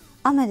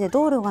雨で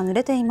道路が濡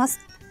れています。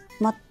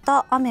ま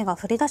た雨が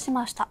降り出し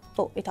ました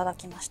といただ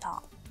きまし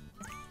た。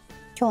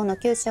今日の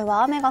九州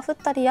は雨が降っ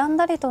たり止ん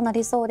だりとな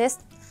りそうで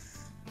す。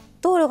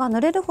道路が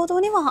濡れるほ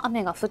どには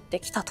雨が降って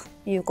きたと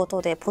いうこ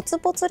とで、ポツ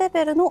ポツレ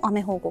ベルの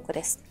雨報告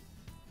です。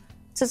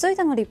続い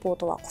てのリポー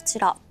トはこち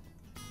ら。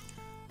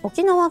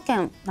沖縄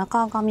県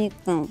中上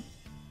郡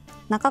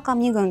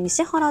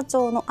西原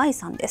町の愛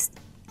さんです。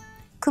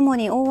雲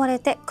に覆われ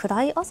て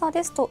暗い朝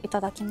ですとい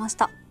ただきまし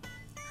た。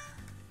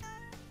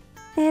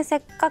せ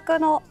っかく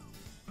の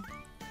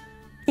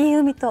いい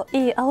海と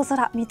いい青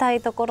空見たい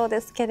ところで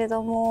すけれ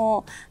ど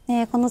も、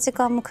この時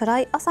間も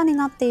暗い朝に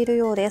なっている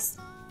ようです。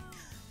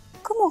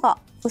雲が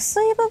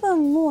薄い部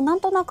分もなん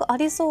となくあ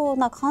りそう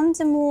な感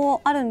じ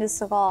もあるんで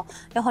すが、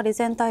やはり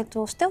全体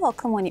としては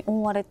雲に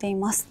覆われてい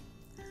ます。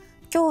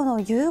今日の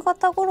夕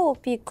方頃を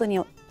ピークに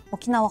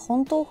沖縄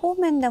本島方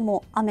面で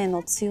も雨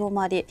の強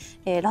まり、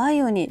雷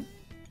雨に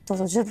どう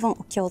ぞ十分お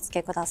気をつ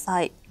けくだ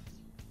さい。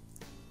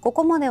こ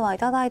こまではい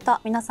ただいた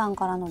皆さん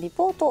からのリ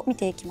ポートを見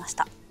ていきまし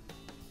た。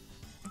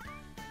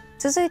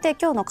続いて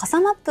今日の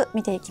傘マップ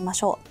見ていきま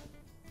しょ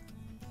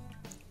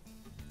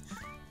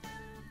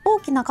う。大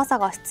きな傘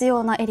が必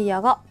要なエリ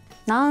アが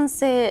南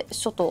西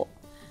諸島、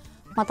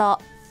また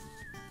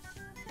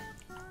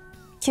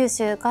九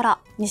州から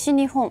西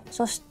日本、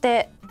そし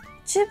て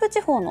中部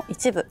地方の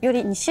一部よ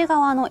り西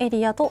側のエ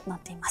リアとなっ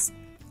ています。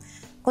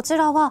こち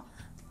らは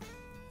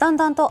だん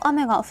だんと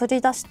雨が降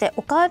り出して、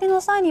お帰り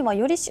の際には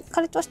よりしっ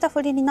かりとした降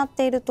りになっ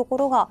ているとこ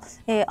ろが、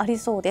あり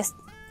そうです。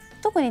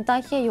特に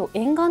太平洋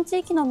沿岸地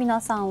域の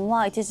皆さん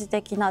は一時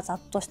的なざっ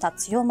とした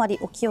強まり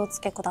お気をつ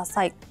けくだ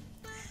さい。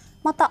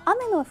また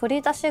雨の降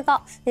り出し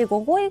が午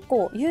後以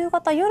降、夕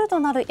方夜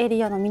となるエ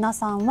リアの皆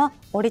さんは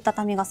折りた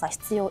たみ傘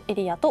必要エ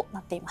リアと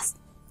なっています。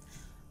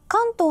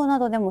関東な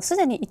どでもす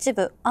でに一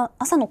部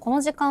朝のこ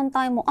の時間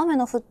帯も雨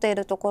の降ってい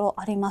るところ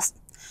あります。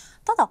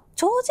ただ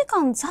長時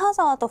間ザー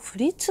ザーと降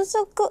り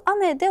続く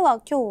雨で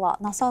は今日は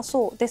なさ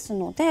そうです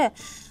ので、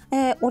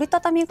折りた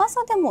たみ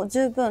傘でも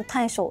十分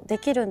対処で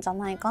きるんじゃ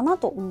ないかな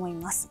と思い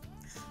ます。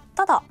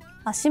ただ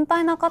心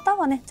配な方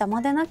はね、邪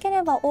魔でなけ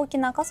れば大き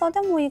な傘で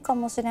もいいか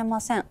もしれ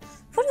ません。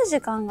降る時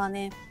間が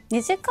ね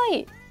短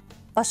い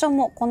場所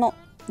もこの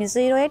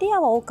水色エリア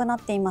は多くなっ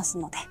ています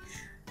ので、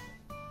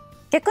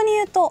逆に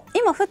言うと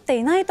今降って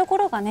いないとこ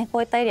ろがねこ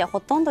ういったエリアほ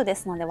とんどで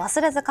すので、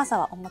忘れず傘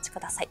はお持ちく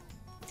ださい。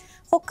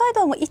北海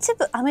道も一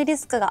部雨リ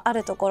スクがあ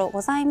るところ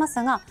ございま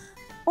すが、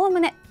おお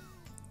むね、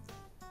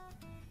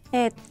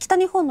北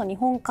日本の日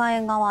本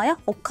海側や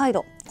北海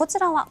道、こち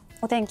らは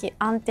お天気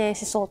安定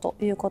しそうと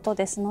いうこと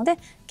ですので、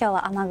今日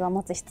は雨具を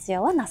持つ必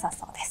要はなさ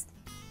そうです。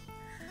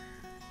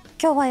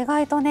今日は意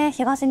外とね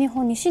東日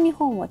本西日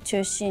本を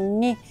中心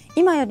に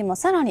今よりも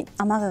さらに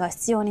雨具が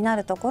必要にな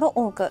るところ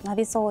多くな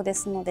りそうで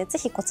すので、ぜ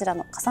ひこちら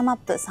の傘マッ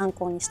プ参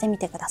考にしてみ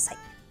てください。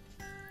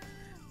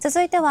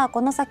続いては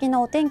この先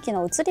のお天気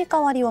の移り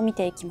変わりを見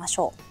ていきまし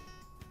ょう。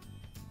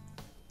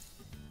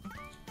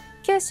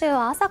九州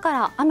は朝か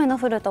ら雨の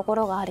降るとこ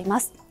ろがあり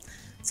ます。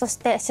そし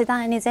て次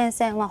第に前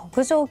線は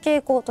北上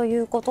傾向とい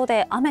うこと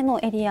で、雨の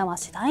エリアは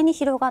次第に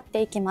広がっ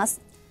ていきま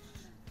す。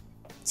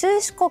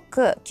中四国、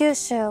九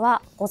州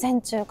は午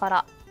前中か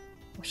ら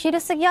お昼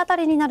過ぎあた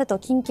りになると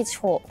近畿地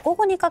方、午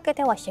後にかけ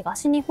ては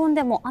東日本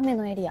でも雨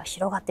のエリア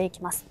広がってい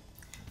きます。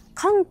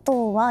関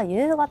東は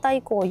夕方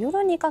以降、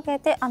夜にかけ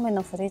て雨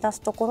の降り出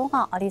すところ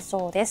があり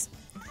そうです。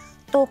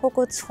東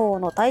北地方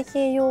の太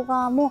平洋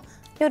側も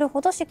夜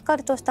ほどしっか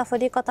りとした降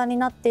り方に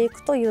なってい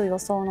くという予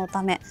想の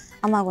ため、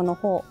雨具の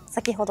方、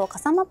先ほど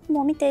傘マップ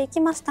も見ていき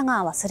ました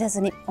が忘れ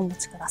ずにお持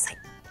ちください。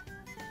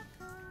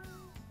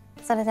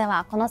それで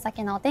はこの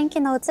先のお天気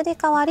の移り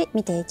変わり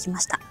見ていきま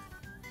した。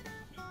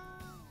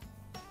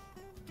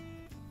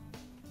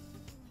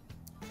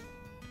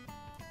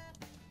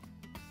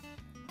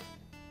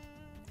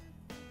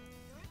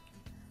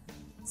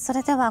そ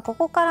れではこ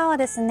こからは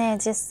ですね、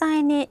実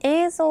際に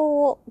映像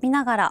を見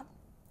ながら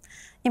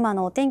今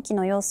のお天気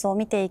の様子を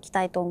見ていき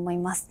たいと思い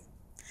ます。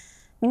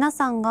皆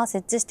さんが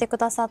設置してく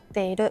ださっ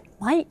ている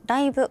マイラ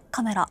イブ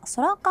カメラ、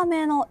空カ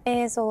メの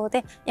映像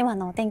で今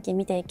のお天気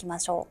見ていきま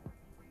しょう。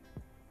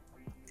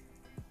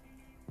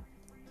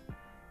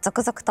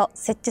続々と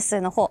設置数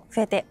の方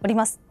増えており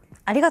ます。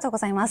ありがとうご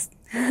ざいます。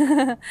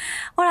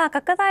ほら、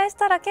拡大し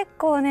たら結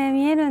構ね、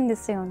見えるんで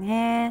すよ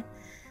ね。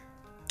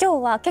今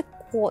日は結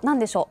構、なん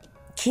でしょう。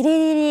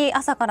霧に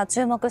朝から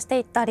注目して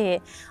いった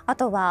り、あ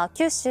とは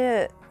九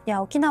州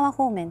や沖縄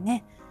方面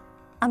ね、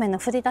雨の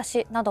降り出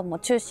しなども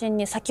中心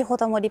に先ほ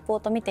どもリポー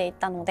ト見ていっ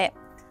たので、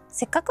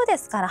せっかくで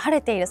すから晴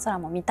れている空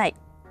も見たい。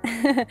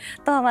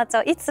とまち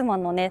いつも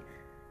のね、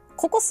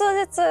ここ数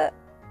日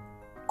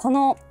こ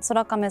の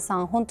空亀さ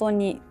ん本当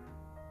に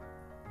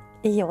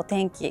いいお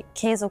天気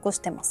継続し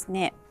てます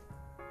ね。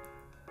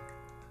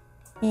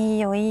いい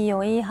よいい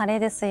よ、いい晴れ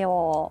です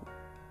よ。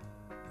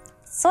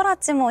空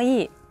地も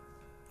いい。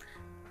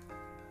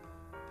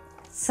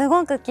す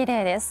ごく綺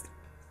麗です。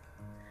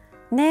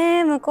ね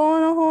え、向こう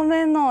の方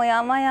面の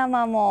山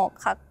々も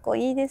かっこ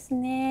いいです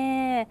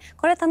ね。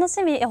これ楽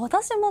しみ。いや、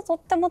私もとっ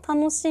ても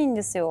楽しいん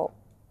ですよ。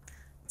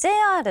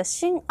JR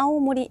新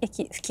青森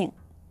駅付近。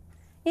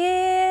じ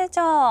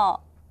ゃあ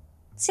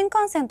新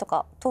幹線と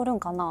か通るん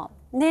かな。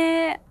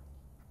ねえ。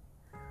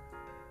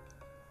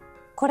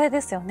これで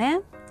すよ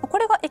ね。こ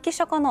れが駅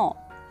舎かな。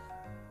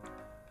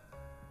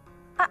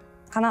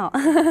かな。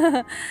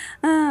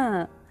う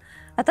ん。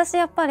私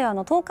やっぱり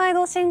東海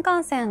道新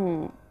幹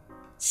線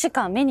し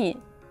か目に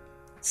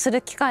す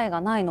る機会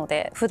がないの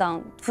で、普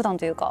段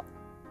というか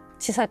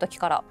小さい時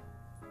から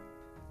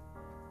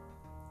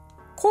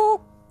国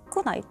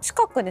内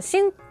近くで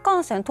新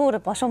幹線通る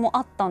場所も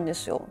あったんで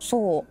すよ。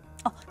そう、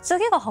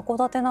次が函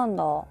館なん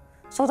だ。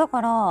そうだ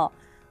から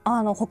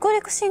北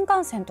陸新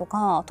幹線と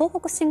か東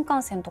北新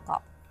幹線と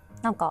か、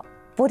なんか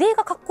ボディ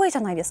がかっこいいじ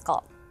ゃないです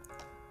か。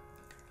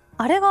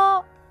あれ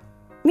が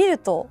見る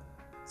と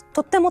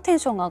とってもテン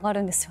ションが上が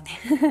るんですよ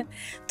ね。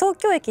東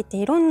京駅って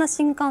いろんな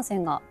新幹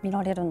線が見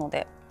られるの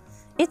で、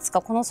いつ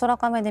かこの空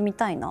亀で見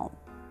たいな。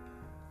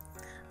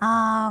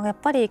やっ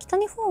ぱり北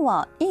日本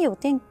はいいお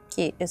天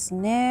気です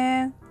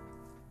ね。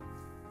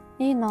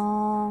いい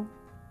な。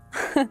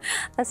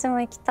私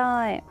も行き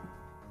たい。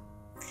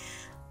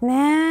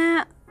ね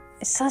え、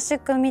久し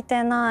く見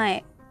てな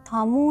い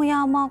田母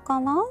山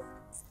かな。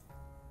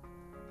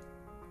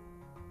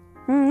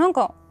なん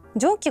か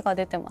蒸気が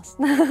出てます。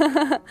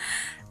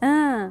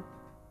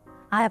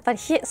やっぱり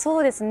そ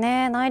うです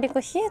ね、内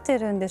陸冷えて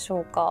るんでし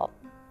ょうか。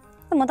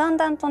でもだん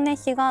だんとね、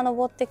日が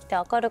昇ってきて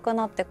明るく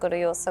なってくる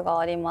様子が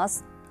ありま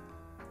す。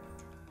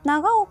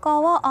長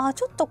岡は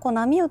ちょっと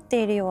波打っ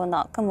ているよう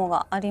な雲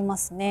がありま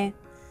すね。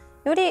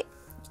より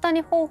北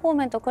日本方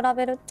面と比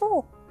べる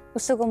と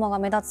薄雲が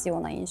目立つよ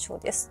うな印象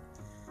です。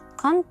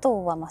関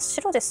東は真っ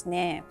白です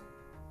ね。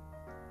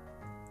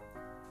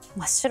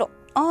真っ白。で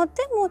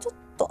もちょっ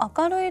と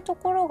明るいと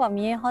ころが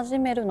見え始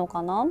めるの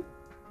かな。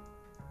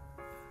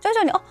徐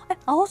々に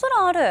青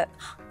空ある。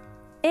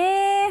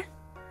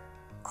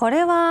こ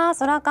れは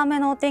空亀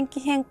のお天気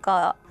変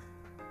化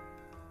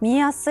見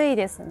やすい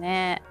です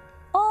ね。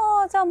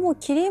じゃあもう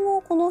霧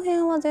もこの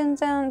辺は全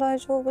然大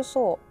丈夫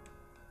そ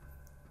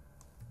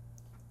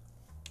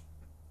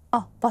う。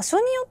場所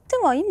によって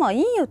は今い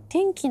い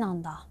天気な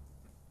んだ。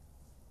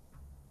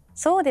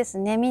そうです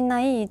ね、みん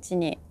ないい位置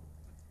に。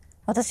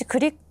私ク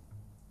リッ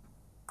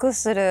ク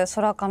する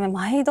空亀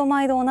毎度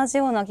同じ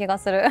ような気が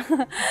する。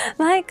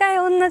毎回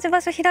同じ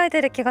場所開い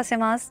てる気がし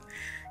ます。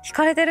引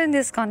かれてるん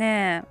ですか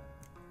ね。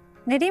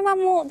練馬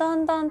もだ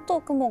んだん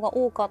と雲が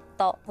多かっ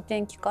たお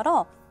天気か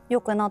ら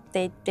良くなっ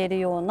ていっている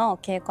ような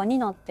経過に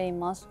なってい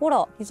ます。ほ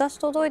ら、日差し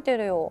届いて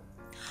るよ。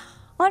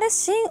あれ、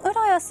新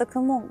浦安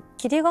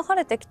霧が晴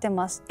れてきて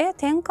ます。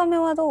天亀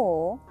は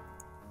どう？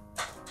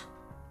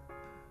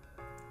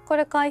こ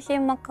れ海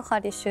浜幕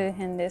張周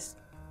辺です。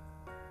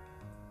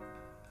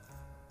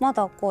ま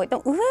だ濃い。で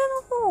も上の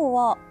方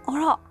は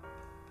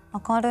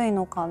明るい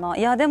のかな。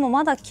いやでも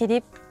まだ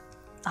霧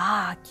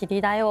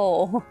だ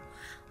よ。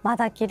ま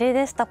だ霧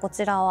でした。こ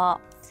ちらは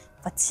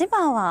千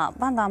葉は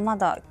ま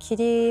だ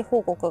霧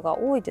報告が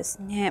多いで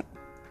すね。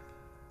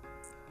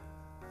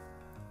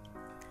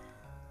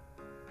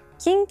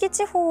近畿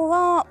地方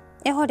は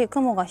やはり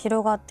雲が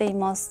広がってい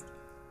ます。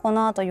こ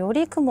の後よ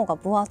り雲が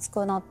分厚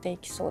くなってい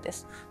きそうで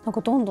す。なん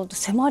かどんどんと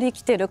迫り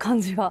きてる感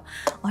じが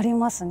あり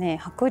ますね。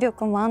迫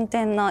力満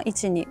点な位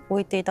置に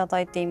置いていただ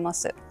いていま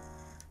す。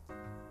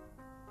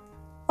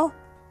久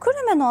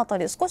留米のあた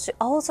り少し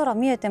青空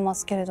見えてま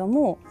すけれど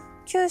も、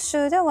九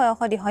州ではや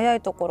はり早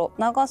いところ、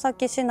長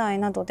崎市内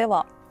などで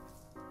は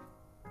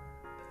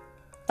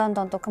だん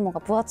だんと雲が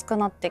分厚く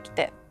なってき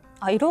て、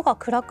色が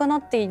暗くな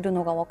っている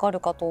のがわかる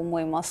かと思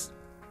います。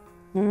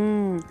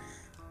雨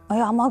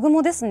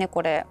雲ですね。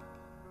これ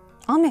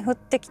雨降っ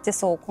てきて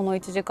そう。この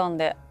1時間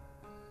で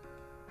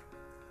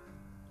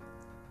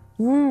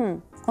こ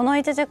の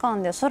1時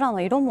間で空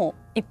の色も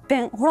一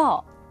変。ほ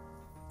ら、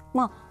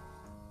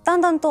だ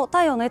んだんと太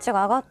陽の位置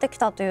が上がってき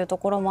たというと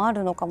ころもあ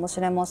るのかも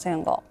しれませ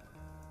んが、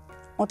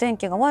お天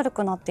気が悪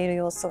くなっている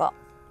様子が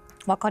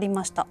分かり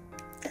ました。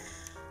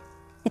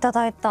いた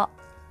だいた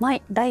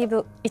ライ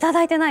ブいた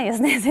だいてないで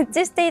すね。設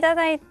置していた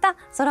だいた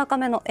空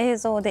亀の映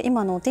像で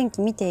今のお天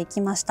気見ていき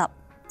ました。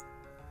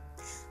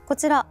こ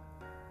ちら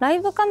ライ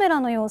ブカメラ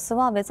の様子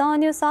はウェザー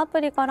ニュースア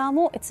プリから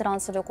も閲覧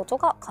すること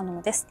が可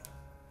能です。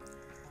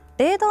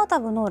レーダータ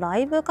ブのラ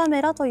イブカ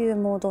メラという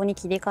モードに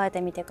切り替え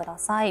てみてくだ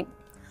さい。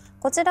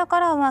こちらか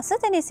らはす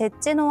でに設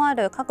置のあ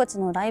る各地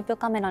のライブ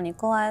カメラに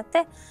加え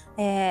て、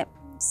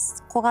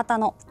小型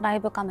のライ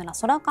ブカメラ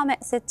空カメ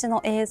設置の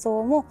映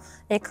像も、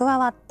加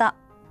わった、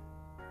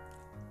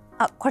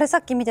これさ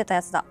っき見てた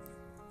やつだ、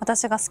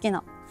私が好き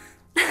な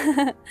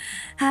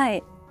は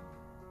い、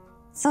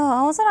そう、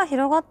青空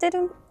広がって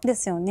るんで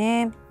すよ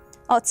ね。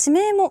地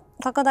名も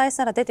拡大し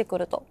たら出てく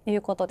るとい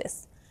うことで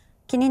す。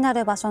気にな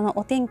る場所の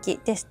お天気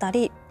でした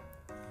り、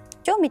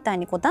今日みたい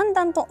にだん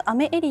だんと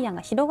雨エリアが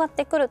広がっ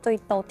てくるといっ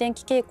たお天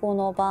気傾向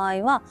の場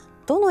合は、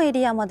どのエ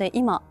リアまで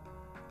今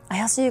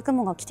怪しい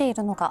雲が来てい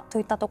るのかと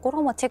いったとこ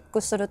ろもチェッ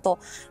クすると、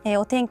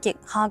お天気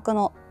把握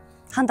の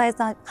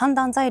判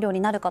断材料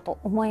になるかと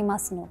思いま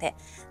すので、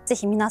ぜ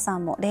ひ皆さ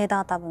んもレー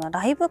ダータブの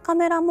ライブカ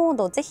メラモー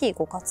ドぜひ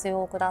ご活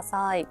用くだ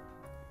さい。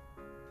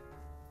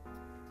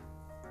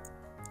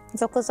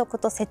続々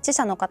と設置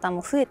者の方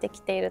も増えて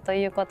きていると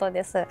いうこと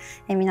です。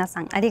皆さ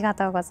んありが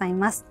とうござい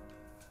ます。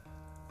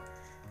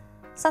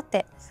さ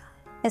て、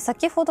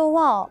先ほど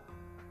は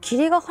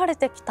霧が晴れ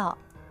てきた、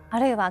あ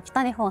るいは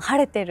北日本晴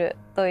れてる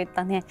といっ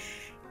たね、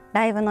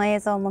ライブの映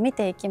像も見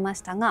ていきまし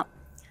たが、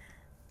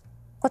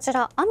こち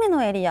ら雨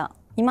のエリア、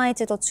今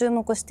一度注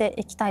目して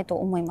いきたいと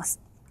思いま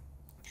す。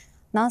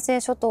南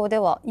西諸島で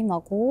は今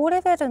5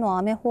レベルの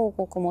雨報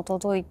告も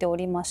届いてお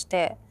りまし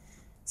て、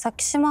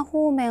先島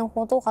方面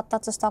ほど発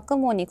達した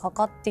雲にか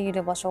かってい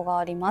る場所が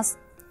あります。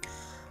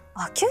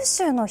九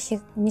州の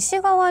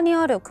西側に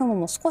ある雲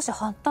も少し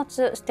発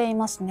達してい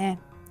ますね。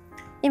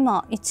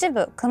今一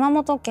部熊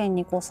本県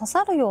に刺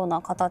さるよう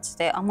な形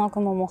で雨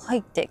雲も入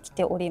ってき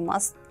ておりま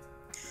す。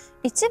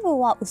一部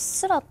はうっ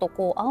すらと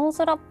青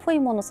空っぽい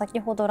もの、先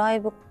ほどライ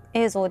ブ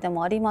映像で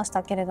もありまし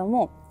たけれど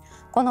も、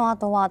この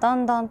後はだ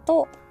んだん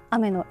と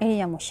雨のエ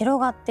リアも広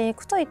がってい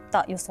くといっ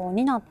た予想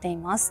になってい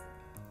ます。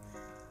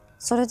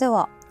それで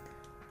は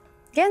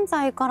現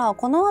在から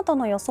この後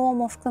の予想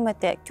も含め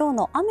て今日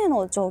の雨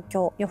の状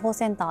況、予報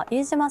センター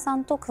飯島さ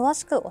んと詳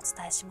しくお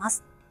伝えしま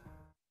す。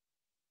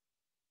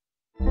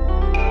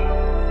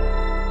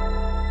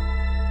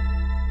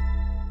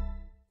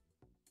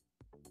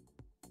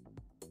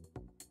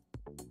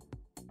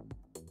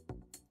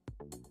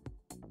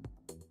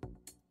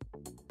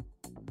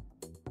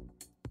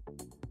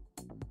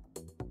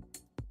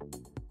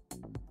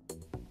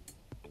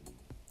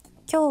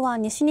今日は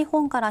西日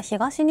本から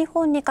東日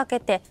本にかけ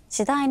て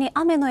次第に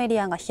雨のエリ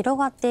アが広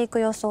がっていく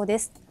予想で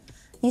す。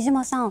飯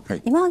島さん、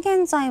今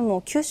現在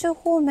も九州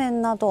方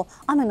面など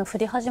雨の降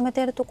り始め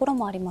ているところ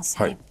もあります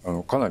ね。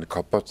かなり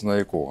活発な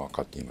エコーがか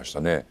かっていまし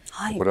たね。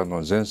これは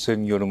前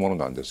線によるもの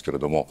なんですけれ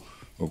ども、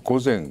午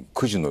前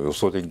9時の予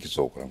想天気図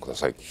をご覧くだ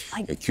さい。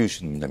九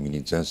州の南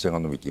に前線が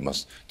伸びていま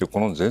す。で、こ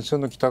の前線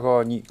の北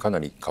側にかな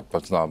り活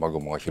発な雨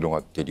雲が広が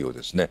っているよう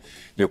ですね。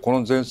で、こ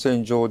の前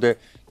線上で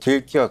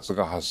低気圧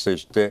が発生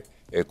して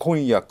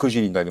今夜9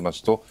時になりま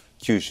すと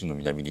九州の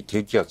南に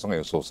低気圧が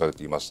予想され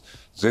ています。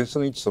前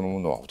線の位置そのも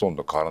のはほとん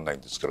ど変わらない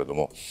んですけれど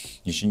も、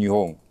西日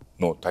本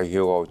の太平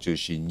洋側を中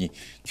心に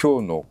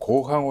今日の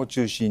後半を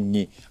中心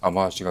に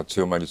雨足が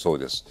強まりそう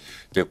です。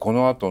で、こ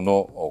の後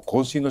の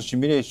降水のシ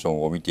ミュレーショ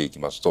ンを見ていき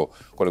ますと、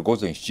これ午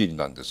前7時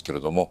なんですけれ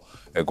ども、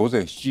午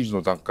前7時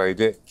の段階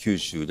で九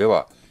州で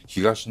は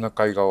東シナ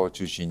海側を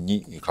中心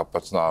に活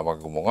発な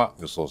雨雲が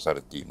予想さ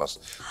れています。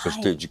そ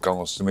して時間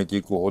を進めて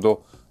いくほ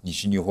ど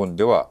西日本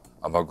では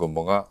雨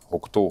雲が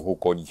北東方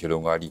向に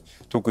広がり、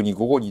特に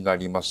午後にな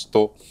ります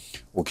と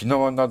沖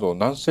縄など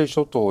南西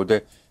諸島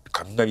で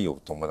雷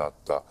を伴っ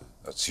た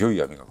強い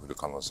雨が降る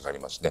可能性があり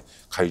ますね。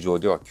海上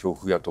では強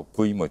風や突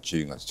風にも注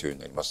意が必要に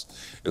なります。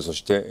そ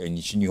して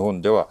西日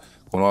本では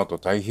この後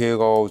太平洋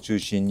側を中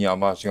心に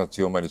雨足が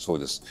強まりそう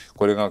です。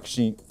これが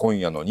今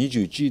夜の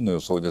21時の予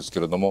想です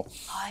けれども、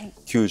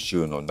九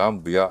州の南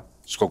部や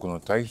四国の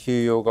太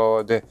平洋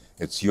側で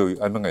強い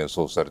雨が予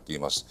想されてい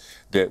ます。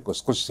で、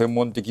少し専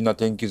門的な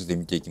天気図で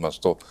見ていきます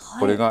と、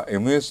これが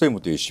MSM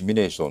というシミュ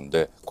レーション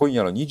で今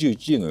夜の21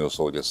時の予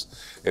想です。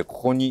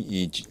ここ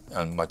に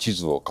地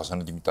図を重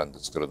ねてみたんで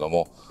すけれど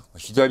も、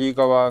左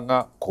側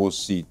が降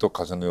水と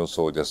風の予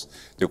想です。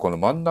で、この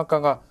真ん中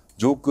が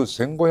上空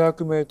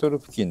1500メートル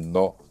付近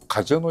の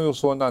風の予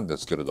想なんで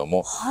すけれど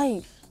も、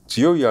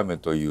強い雨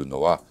という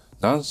のは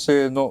南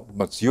西の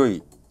強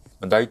い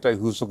だいたい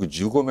風速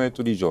15メー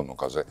トル以上の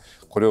風、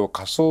これを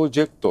仮想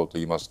ジェットと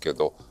言いますけ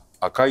ど、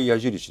赤い矢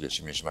印で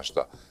示しまし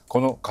た。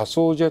この仮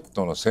想ジェッ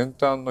トの先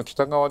端の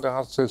北側で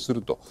発生す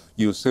ると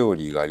いうセオ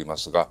リーがありま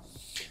すが、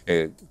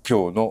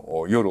今日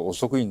の夜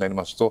遅くになり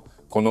ますと、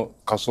この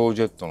仮想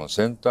ジェットの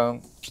先端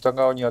北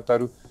側にあた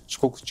る四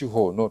国地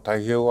方の太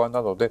平洋側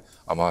などで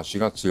雨足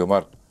が強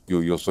まるとい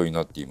う予想に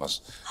なっていま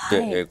す。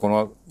で、こ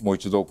のもう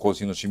一度降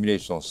水のシミュレー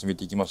ションを進め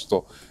ていきます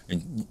と、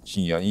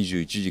深夜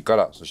21時か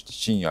らそして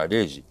深夜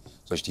0時、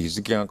そして日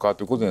付が変わっ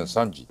て午前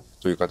3時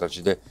という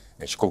形で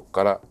四国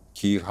から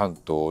紀伊半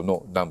島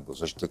の南部、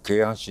そして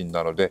京阪神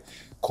などで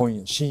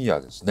深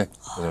夜ですね、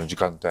この時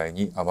間帯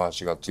に雨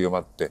足が強ま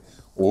って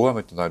大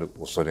雨となる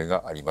恐れ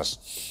があります。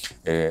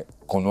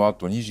この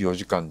後24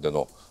時間で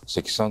の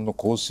積算の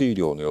降水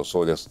量の予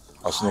想です。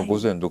明日の午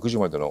前6時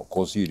までの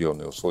降水量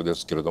の予想で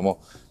すけれども、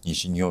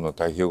西日本の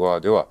太平洋側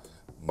では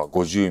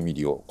50ミ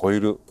リを超え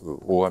る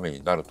大雨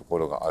になるとこ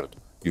ろがある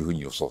というふう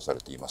に予想さ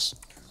れています。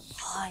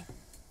はい、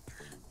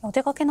お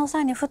出かけの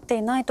際に降って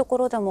いないとこ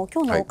ろでも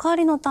今日のお帰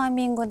りのタイ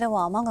ミングで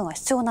は雨具が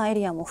必要なエ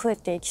リアも増え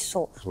ていき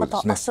そう。ま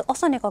た明日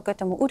朝にかけ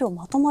ても雨量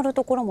まとまる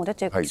ところも出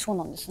てきそう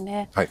なんです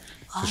ね。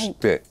そし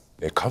て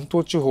関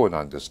東地方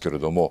なんですけれ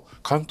ども、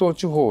関東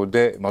地方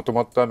でまと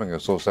まった雨が予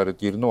想され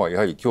ているのはや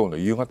はり今日の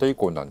夕方以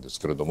降なんです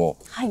けれども、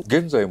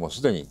現在も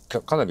すでに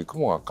かなり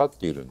雲がかかっ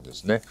ているんで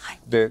すね。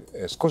で、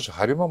少し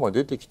晴れ間も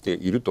出てきて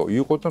いるとい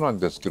うことなん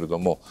ですけれど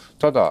も、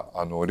ただ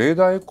レー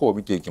ダーエコーを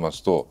見ていきま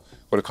すと、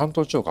これ関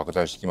東地方拡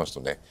大してきますと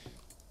ね、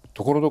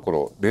ところどこ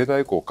ろレーダー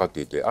エコーかかっ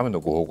ていて雨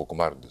のご報告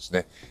もあるんです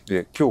ね。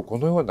で、今日こ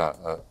のような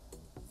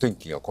天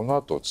気がこの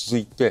後続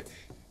いて、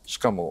し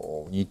か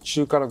も日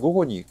中から午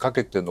後にか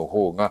けての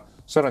方が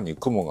さらに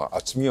雲が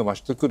厚みを増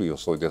してくる予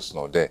想です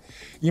ので、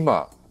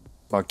今、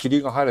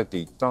霧が晴れて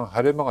一旦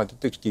晴れ間が出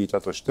てきてい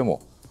たとしても、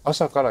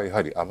朝からや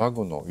はり雨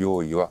具の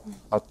用意は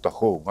あった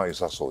方が良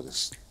さそうで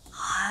す。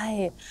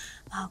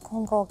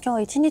今後今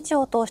日一日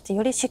を通して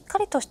よりしっか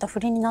りとした降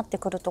りになって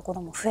くるとこ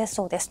ろも増え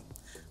そうです。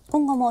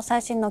今後も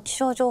最新の気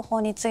象情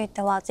報につい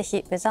てはぜ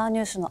ひウェザーニ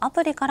ュースのア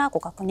プリから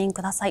ご確認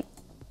ください。